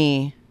healed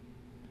me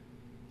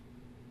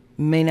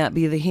may not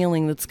be the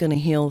healing that's going to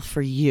heal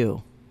for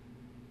you.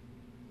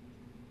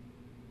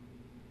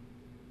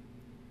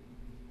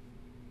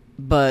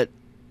 But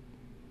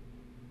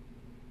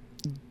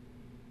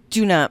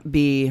do not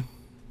be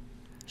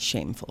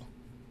shameful.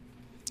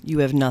 You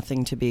have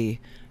nothing to be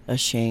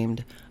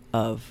ashamed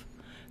of.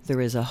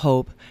 There is a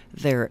hope.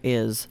 There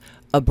is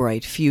a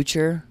bright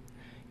future.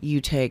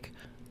 You take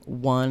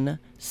one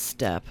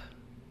step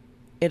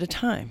at a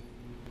time.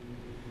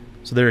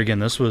 So there again,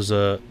 this was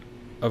a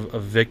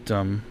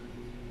victim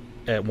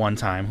at one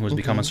time who has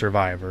become a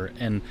survivor.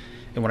 And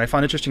what I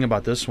found interesting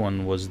about this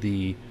one was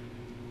we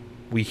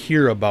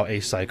hear about a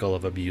cycle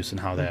of abuse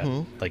and how that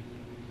like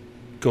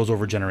goes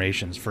over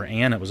generations. For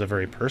Anne, it was a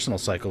very personal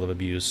cycle of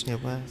abuse.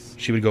 It was.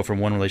 She would go from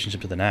one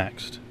relationship to the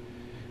next,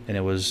 and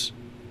it was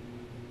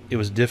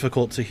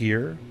difficult to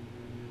hear,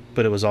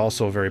 but it was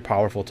also very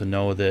powerful to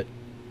know that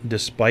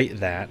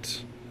despite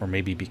that, or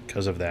maybe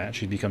because of that,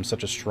 she'd become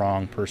such a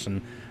strong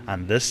person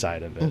on this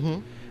side of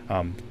it.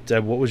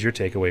 Deb, what was your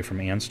takeaway from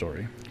Anne's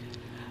story?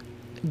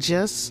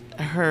 Just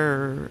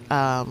her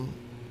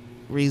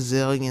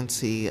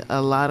resiliency.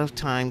 A lot of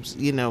times,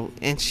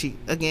 and she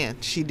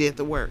did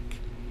the work.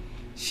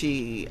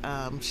 She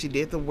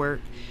did the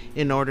work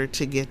in order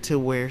to get to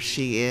where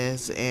she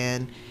is,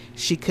 and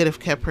she could have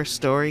kept her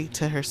story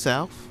to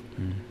herself.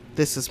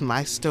 This is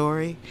my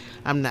story.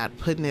 I'm not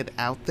putting it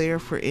out there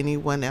for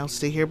anyone else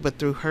to hear, but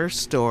through her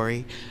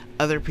story,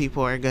 other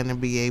people are going to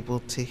be able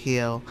to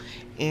heal.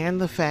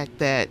 And the fact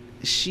that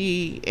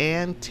she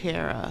and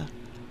Tara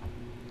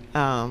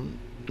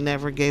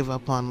never gave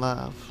up on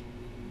love,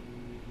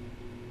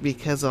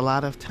 because a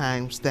lot of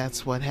times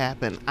that's what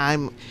happened.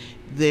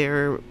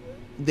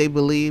 They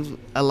believe,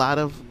 a lot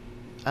of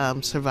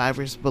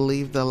survivors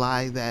believe the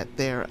lie that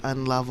they're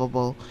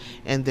unlovable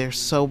and they're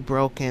so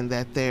broken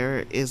that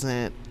there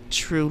isn't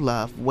true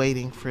love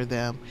waiting for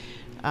them,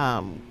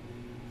 and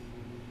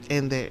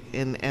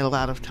a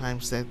lot of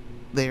times that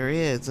there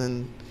is,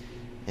 and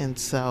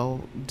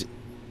so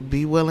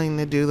be willing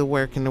to do the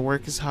work, and the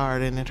work is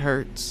hard and it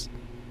hurts,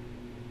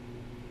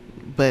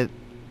 but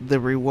the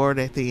reward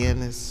at the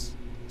end is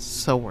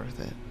so worth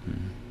it.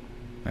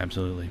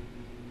 Absolutely.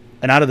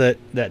 And out of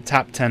that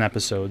top 10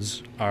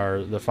 episodes,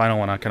 the final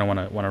one I kind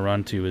of want to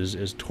run to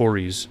is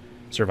Tori's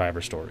survivor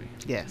story.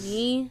 Yes.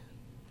 Me,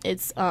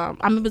 it's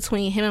I'm in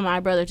between him and my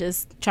brother,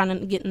 just trying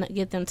to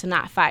get them to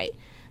not fight.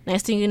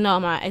 Next thing you know,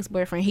 my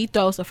ex-boyfriend, he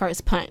throws the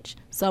first punch.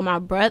 So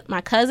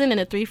my cousin and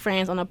the 3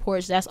 friends on the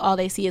porch, that's all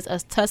they see is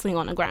us tussling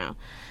on the ground.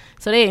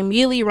 So they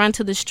immediately run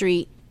to the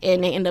street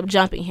and they end up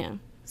jumping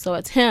him. So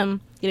it's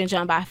him getting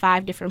jumped by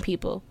 5 different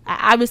people.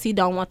 I obviously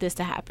don't want this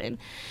to happen.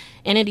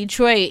 And in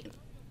Detroit,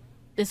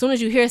 as soon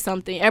as you hear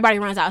something, everybody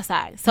runs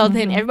outside. So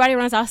then everybody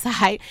runs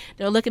outside.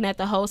 They're looking at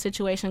the whole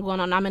situation going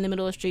on. I'm in the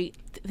middle of the street.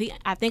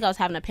 I think I was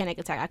having a panic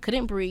attack. I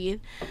couldn't breathe.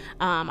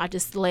 I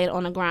just laid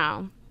on the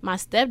ground. My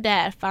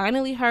stepdad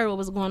finally heard what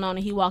was going on,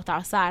 and he walked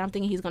outside. I'm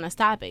thinking he's going to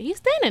stop it. He's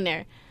standing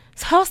there.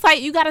 So I was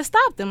like, you got to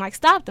stop them. Like,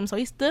 stop them. So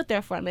he stood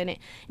there for a minute,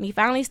 and he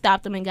finally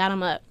stopped them and got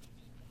him up.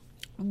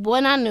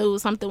 When I knew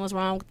something was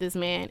wrong with this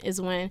man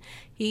is when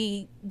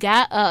he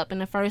got up,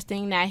 and the first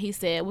thing that he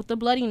said, with the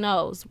bloody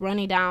nose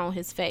running down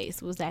his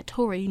face, was that,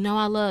 Tori, you know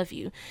I love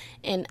you.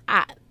 And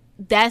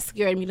that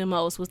scared me the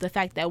most, was the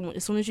fact that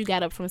as soon as you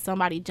got up from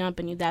somebody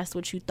jumping you, that's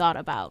what you thought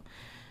about.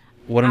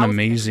 What an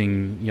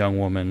amazing young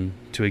woman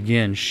to,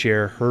 again,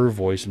 share her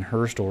voice and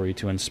her story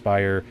to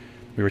inspire.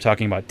 We were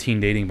talking about teen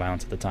dating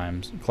violence at the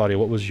time. Claudia,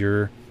 what was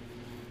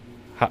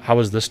how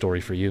was this story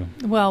for you?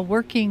 Well,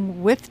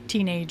 working with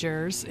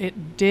teenagers,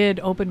 it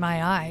did open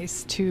my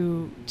eyes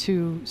to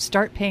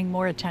start paying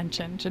more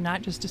attention, to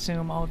not just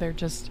assume, oh, they're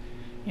just,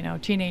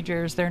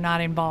 teenagers, they're not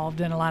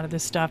involved in a lot of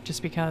this stuff,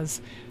 just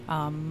because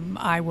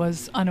I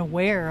was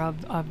unaware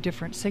of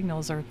different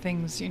signals or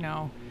things,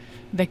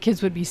 that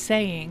kids would be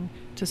saying,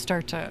 to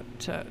start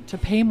to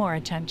pay more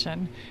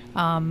attention.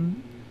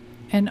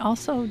 And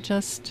also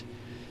just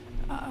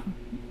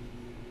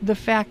the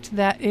fact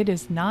that it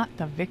is not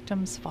the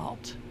victim's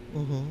fault.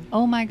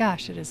 Oh my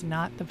gosh, it is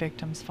not the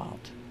victim's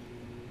fault.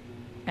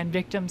 And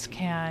victims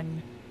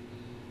can,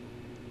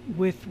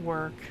 with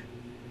work,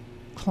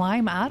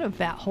 climb out of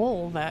that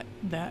hole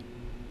that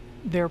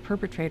their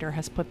perpetrator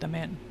has put them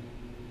in.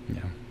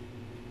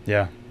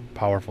 Yeah,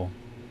 powerful.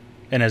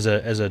 And as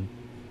a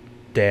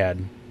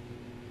dad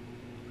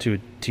to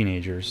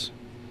teenagers,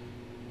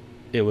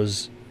 it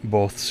was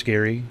both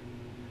scary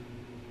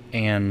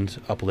and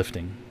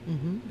uplifting.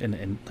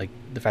 And like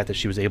the fact that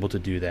she was able to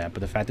do that,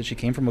 but the fact that she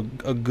came from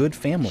a good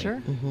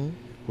family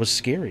was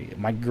scary.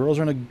 My girls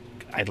are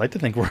I'd like to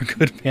think we're a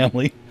good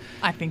family.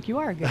 I think you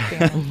are a good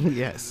family.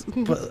 Yes.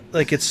 But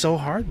like, it's so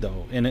hard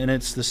though. And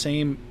it's the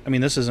same. I mean,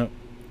 this isn't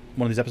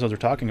one of these episodes we're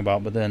talking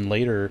about, but then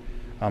later,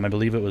 I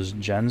believe it was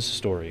Jen's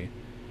story.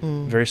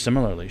 Very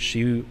similarly,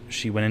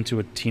 she went into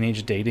a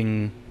teenage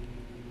dating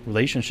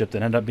relationship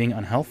that ended up being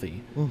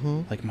unhealthy.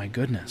 Like, my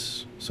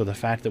goodness. So the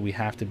fact that we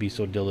have to be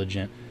so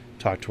diligent,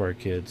 talk to our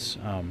kids.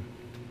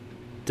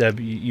 Deb,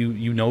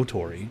 you know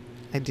Tori.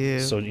 I do.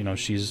 So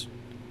she's,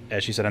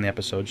 as she said on the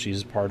episode,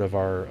 she's part of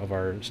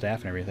our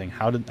staff and everything.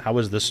 How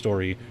was this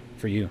story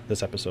for you,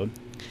 this episode?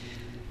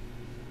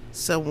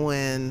 So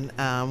when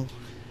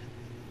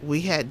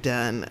we had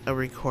done a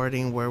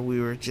recording where we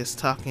were just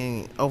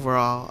talking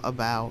overall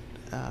about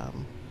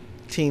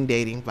teen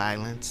dating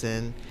violence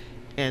and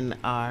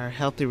our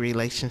Healthy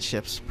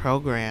Relationships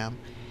program,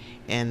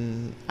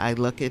 and I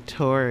look at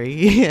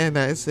Tori and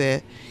I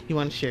said, you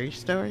want to share your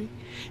story?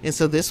 And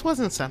so this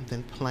wasn't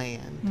something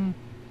planned.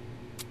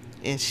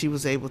 And she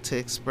was able to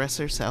express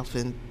herself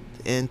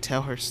and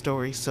tell her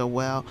story so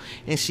well.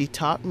 And she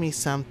taught me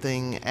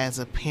something as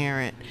a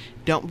parent.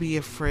 Don't be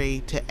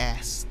afraid to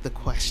ask the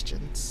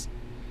questions.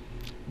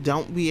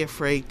 Don't be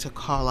afraid to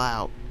call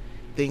out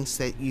things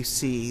that you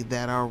see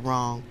that are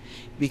wrong,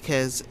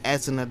 because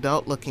as an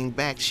adult looking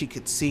back, she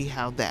could see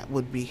how that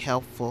would be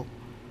helpful.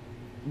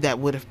 That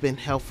would have been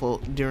helpful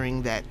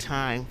during that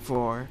time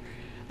for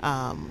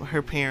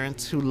her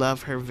parents, who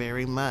love her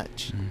very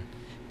much,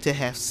 to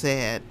have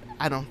said,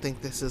 I don't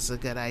think this is a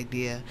good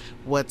idea.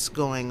 What's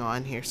going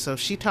on here? So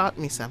she taught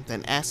me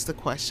something. Ask the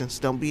questions.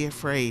 Don't be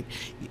afraid.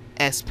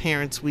 As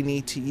parents, we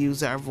need to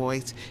use our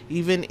voice,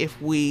 even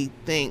if we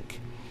think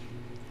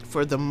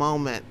for the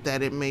moment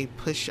that it may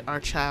push our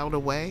child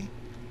away.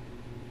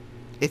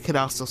 It could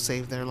also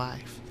save their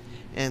life.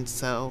 And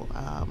so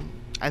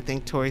I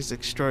think Tori's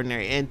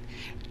extraordinary, and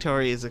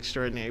Tori is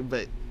extraordinary,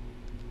 but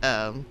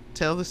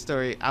tell the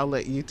story. I'll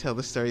let you tell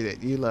the story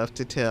that you love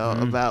to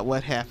tell about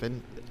what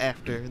happened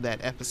after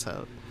that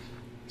episode.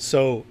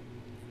 So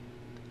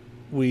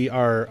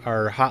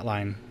our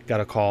hotline got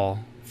a call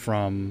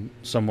from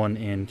someone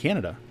in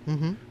Canada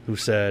who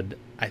said,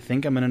 I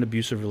think I'm in an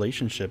abusive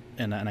relationship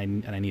and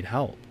I need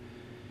help.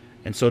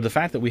 And so the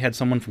fact that we had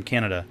someone from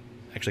Canada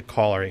actually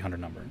call our 800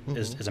 number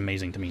is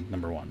amazing to me,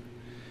 number one.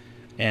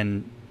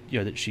 And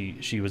that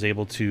she was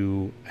able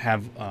to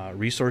have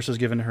resources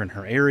given to her in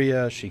her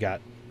area. She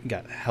got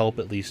help,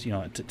 at least,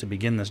 to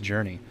begin this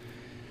journey.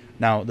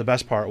 Now, the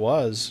best part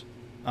was,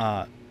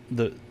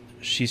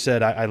 she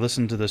said, I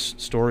listened to this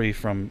story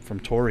from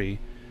Tori,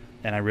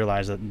 and I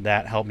realized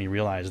that helped me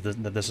realize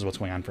that this is what's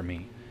going on for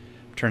me.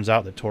 Turns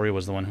out that Tori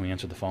was the one who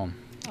answered the phone.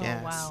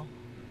 Yes. Oh, wow.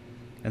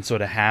 And so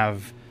to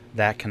have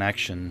that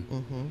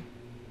connection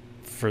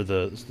for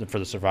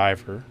the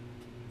survivor,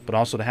 but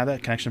also to have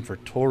that connection for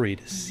Tori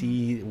to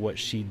see what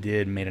she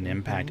did made an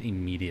impact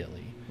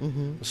immediately.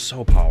 It was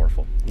so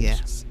powerful.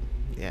 Yes.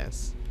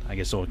 I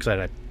get so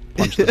excited I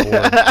punched the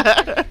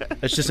board.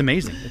 It's just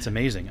amazing. It's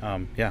amazing.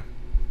 Yeah.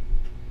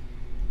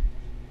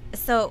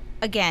 So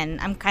again,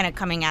 I'm kind of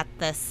coming at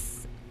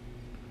this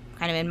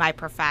kind of in my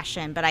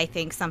profession, but I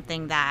think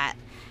something that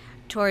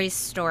Tori's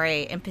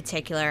story in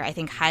particular, I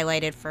think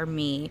highlighted for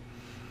me,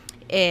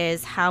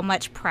 is how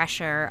much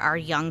pressure our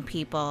young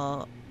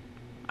people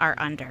are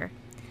under.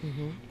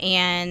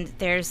 And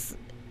there's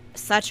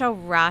such a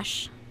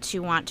rush to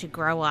want to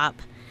grow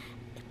up.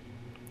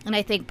 And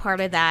I think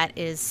part of that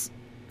is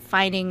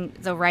finding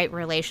the right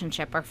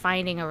relationship or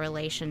finding a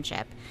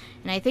relationship.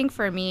 And I think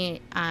for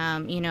me,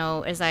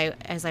 as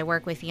I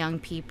work with young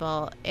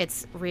people,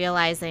 it's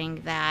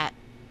realizing that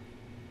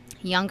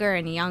younger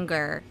and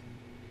younger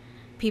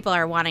people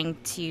are wanting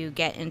to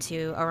get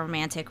into a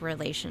romantic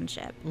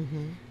relationship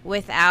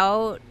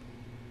without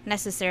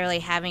necessarily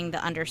having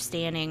the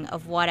understanding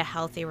of what a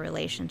healthy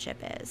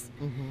relationship is.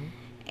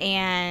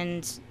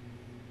 And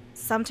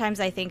sometimes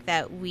I think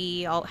that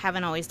we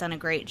haven't always done a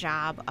great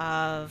job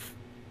of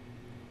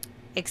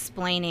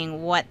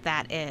explaining what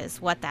that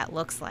is, what that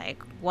looks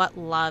like, what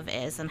love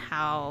is, and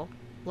how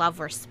love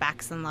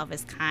respects and love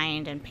is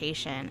kind and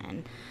patient,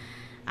 and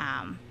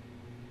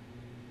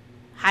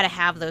how to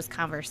have those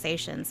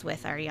conversations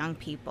with our young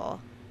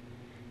people.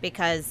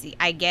 Because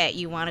I get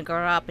you want to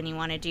grow up and you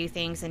want to do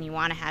things and you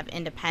want to have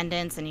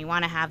independence and you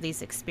want to have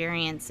these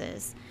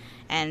experiences.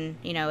 And,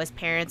 as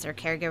parents or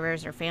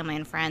caregivers or family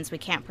and friends, we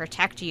can't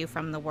protect you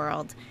from the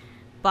world.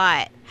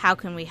 But how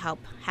can we help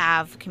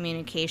have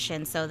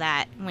communication so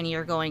that when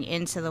you're going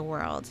into the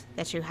world,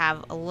 that you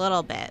have a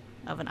little bit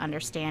of an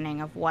understanding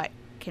of what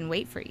can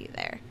wait for you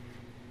there?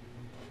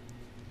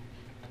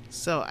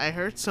 So I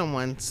heard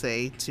someone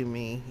say to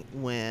me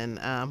when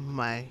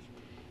my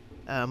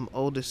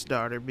oldest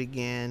daughter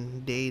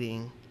began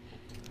dating,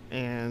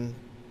 and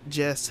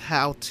just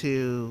how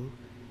to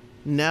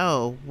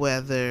know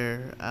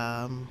whether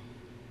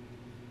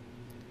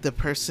the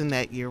person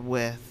that you're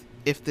with,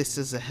 if this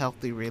is a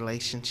healthy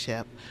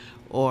relationship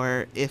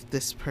or if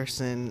this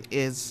person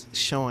is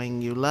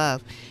showing you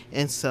love.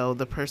 And so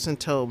the person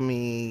told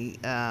me,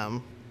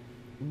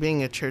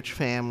 being a church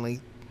family,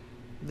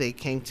 they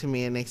came to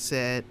me and they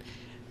said,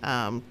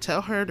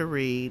 tell her to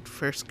read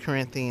 1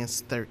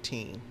 Corinthians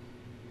 13.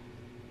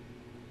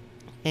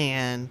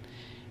 And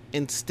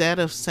instead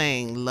of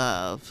saying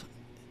love,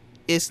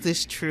 is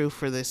this true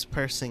for this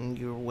person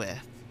you're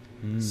with?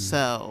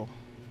 So,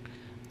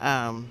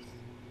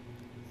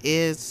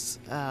 is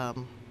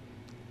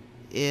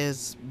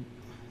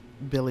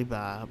Billy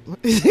Bob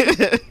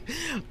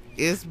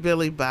is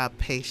Billy Bob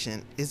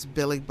patient? Is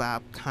Billy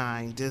Bob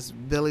kind? Does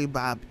Billy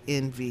Bob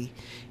envy?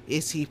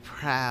 Is he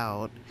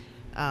proud?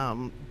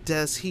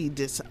 Does he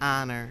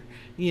dishonor?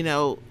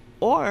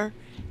 Or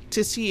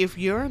to see if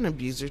you're an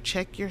abuser,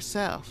 check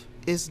yourself.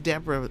 Is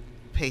Deborah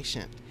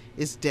patient?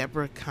 Is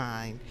Deborah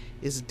kind?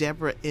 Is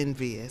Deborah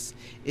envious?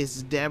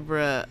 Is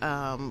Deborah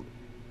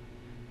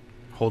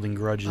holding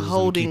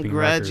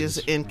grudges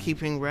and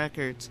keeping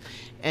records?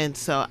 And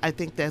so I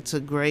think that's a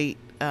great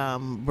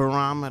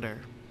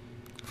barometer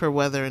for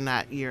whether or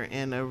not you're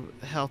in a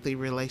healthy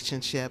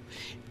relationship,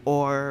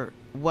 or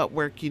what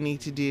work you need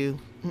to do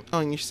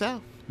on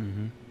yourself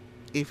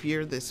if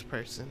you're this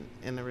person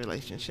in a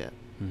relationship.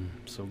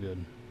 So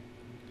good.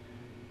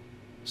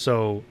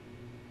 So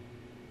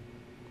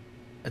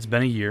it's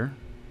been a year.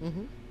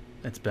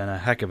 It's been a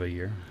heck of a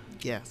year.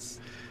 Yes.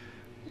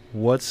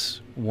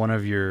 what's one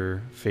of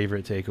your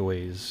favorite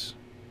takeaways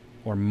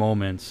or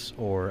moments,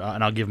 or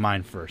and I'll give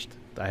mine first.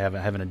 I have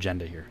an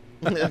agenda here.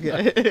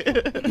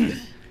 Okay.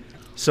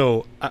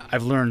 So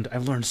I've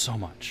learned so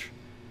much,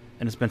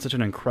 and it's been such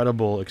an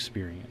incredible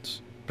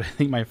experience. But I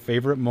think my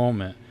favorite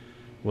moment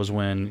was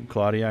when,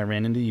 Claudia, I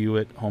ran into you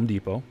at Home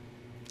Depot.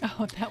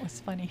 Oh, that was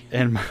funny.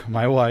 And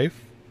my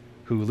wife,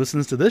 who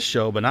listens to this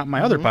show, but not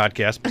my other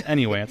podcast. But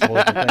anyway, it's a whole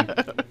different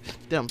thing.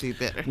 Don't be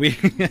bitter. We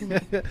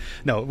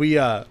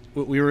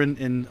were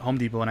in Home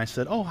Depot, and I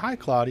said, "Oh, hi,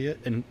 Claudia."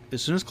 And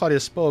as soon as Claudia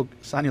spoke,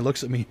 Sonia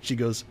looks at me. She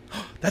goes,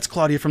 "Oh, that's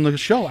Claudia from the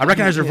show. I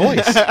recognize her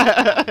voice."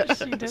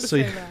 She did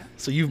say that.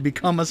 So you've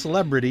become a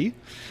celebrity.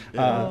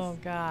 Oh,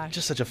 gosh.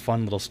 Just such a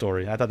fun little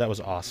story. I thought that was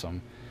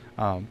awesome.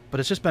 But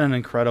it's just been an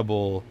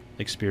incredible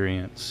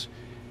experience.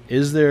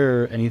 Is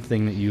there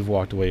anything that you've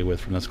walked away with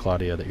from this,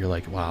 Claudia, that you're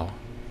like, wow,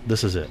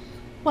 this is it?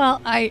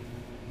 Well, I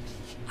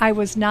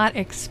was not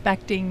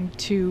expecting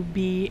to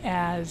be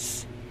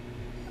as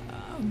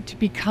to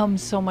become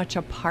so much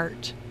a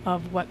part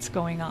of what's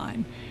going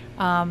on.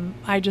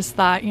 I just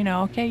thought,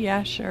 okay,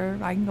 yeah, sure,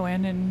 I can go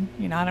in and,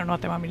 I don't know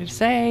what they want me to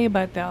say,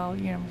 but they'll,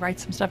 write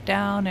some stuff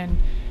down.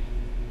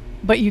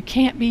 But you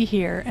can't be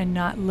here and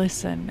not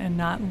listen and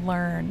not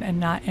learn and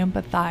not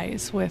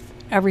empathize with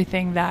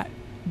everything that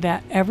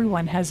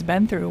everyone has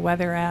been through,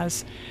 whether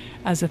as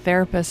a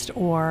therapist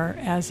or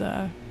as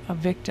a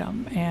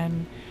victim.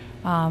 And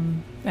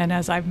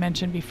as I've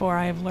mentioned before,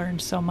 I have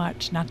learned so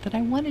much. Not that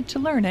I wanted to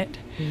learn it,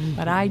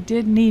 but I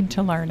did need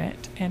to learn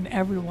it. And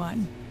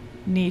everyone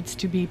needs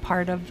to be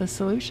part of the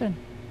solution,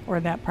 or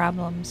that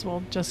problems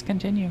will just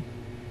continue.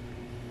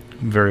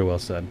 Very well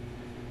said.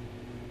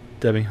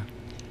 Debbie?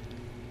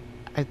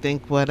 I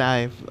think what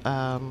I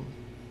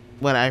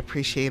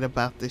appreciate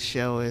about this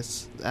show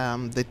is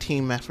the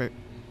team effort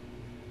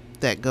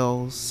that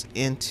goes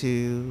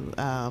into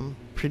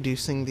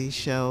producing these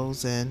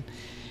shows, and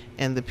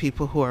the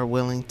people who are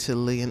willing to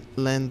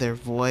lend their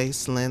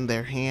voice, lend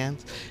their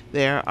hands.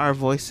 There are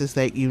voices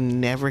that you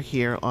never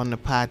hear on the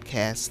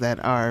podcast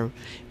that are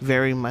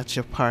very much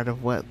a part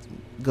of what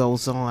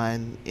goes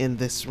on in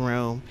this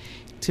room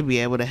to be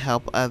able to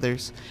help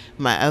others.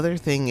 My other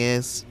thing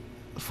is,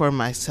 for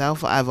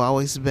myself, I've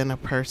always been a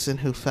person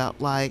who felt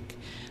like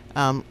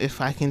if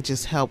I can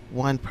just help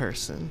one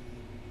person,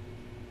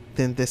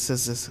 then this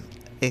is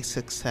a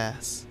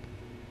success.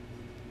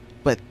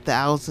 But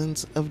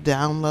thousands of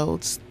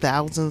downloads,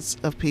 thousands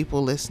of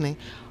people listening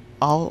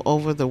all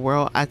over the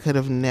world, I could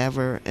have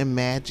never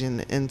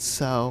imagined. And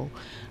so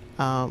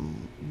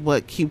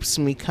what keeps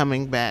me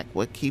coming back,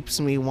 what keeps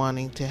me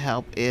wanting to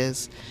help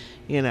is,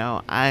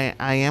 I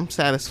am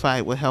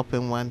satisfied with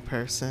helping one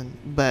person,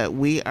 but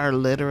we are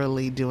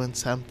literally doing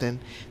something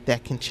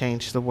that can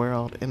change the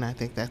world, and I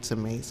think that's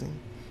amazing.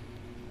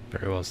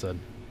 Very well said.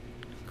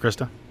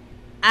 Krista?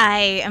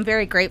 I am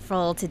very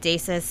grateful to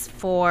DASIS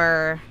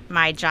for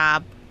my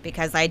job,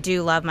 because I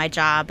do love my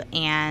job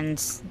and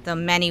the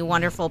many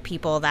wonderful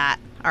people that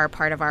are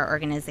part of our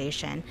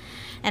organization.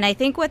 And I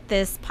think what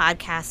this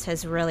podcast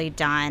has really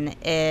done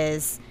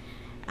is,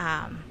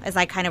 as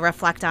I kind of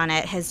reflect on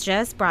it, has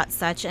just brought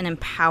such an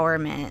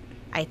empowerment,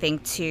 I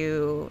think,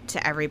 to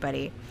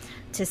everybody,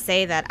 to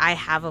say that I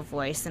have a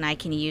voice and I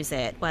can use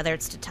it, whether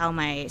it's to tell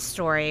my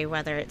story,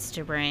 whether it's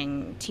to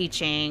bring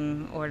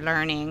teaching or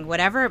learning,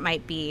 whatever it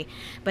might be,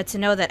 but to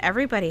know that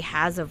everybody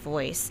has a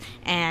voice.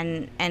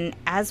 And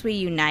as we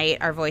unite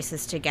our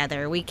voices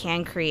together, we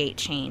can create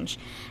change.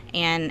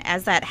 And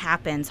as that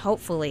happens,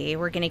 hopefully,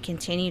 we're going to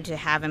continue to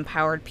have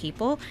empowered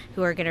people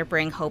who are going to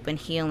bring hope and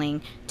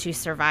healing to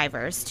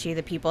survivors, to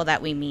the people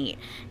that we meet.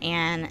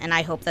 And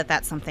I hope that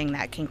that's something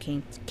that can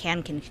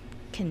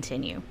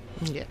continue.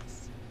 Yes.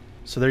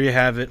 So there you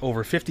have it.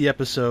 Over 50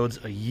 episodes,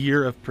 a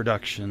year of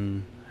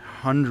production,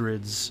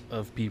 hundreds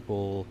of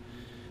people,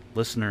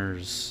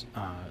 listeners,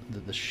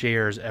 the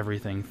shares,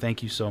 everything.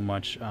 Thank you so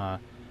much.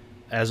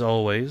 As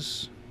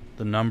always,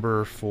 the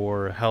number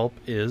for help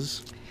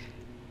is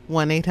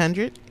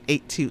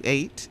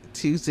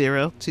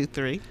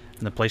 1-800-828-2023.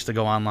 And the place to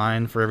go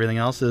online for everything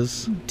else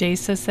is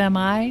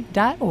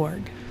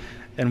dasismi.org.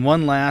 And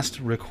one last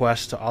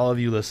request to all of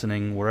you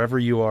listening, wherever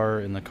you are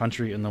in the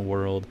country, in the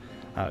world,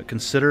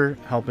 consider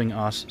helping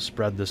us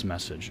spread this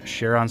message.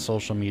 Share on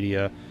social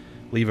media,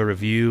 leave a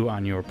review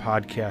on your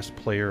podcast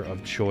player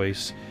of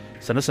choice.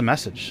 Send us a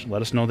message.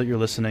 Let us know that you're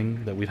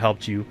listening, that we've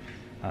helped you.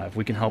 If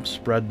we can help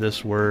spread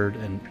this word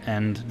and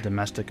end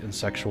domestic and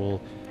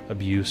sexual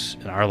abuse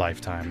in our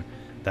lifetime,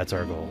 that's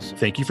our goals.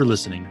 Thank you for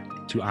listening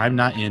to I'm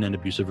Not in an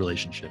Abusive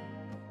Relationship.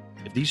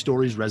 If these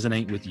stories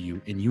resonate with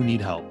you and you need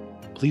help,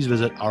 please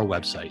visit our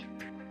website,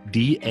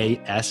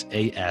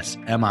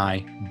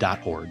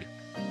 dasasmi.org.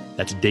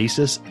 That's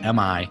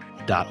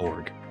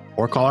dasismi.org.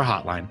 Or call our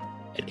hotline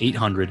at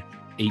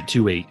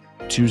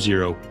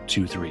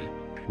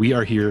 800-828-2023. We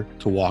are here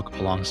to walk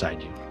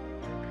alongside you.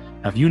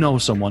 Now, if you know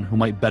someone who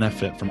might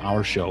benefit from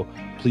our show,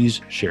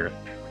 please share it.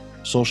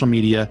 Social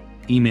media,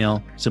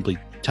 email, simply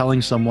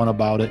telling someone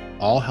about it,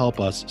 all help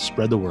us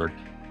spread the word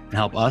and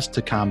help us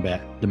to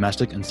combat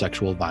domestic and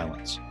sexual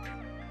violence.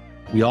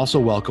 We also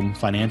welcome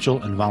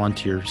financial and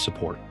volunteer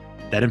support.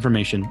 That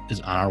information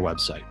is on our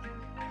website.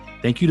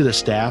 Thank you to the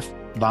staff,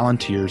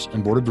 volunteers,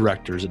 and board of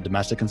directors at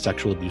Domestic and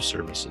Sexual Abuse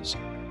Services.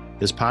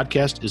 This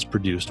podcast is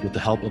produced with the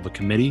help of a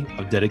committee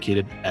of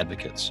dedicated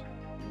advocates.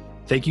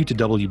 Thank you to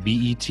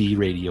WBET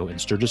Radio in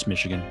Sturgis,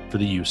 Michigan for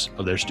the use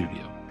of their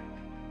studio.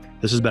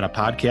 This has been a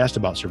podcast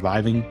about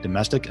surviving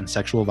domestic and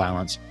sexual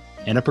violence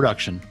and a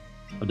production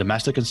of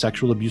Domestic and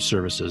Sexual Abuse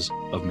Services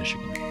of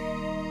Michigan.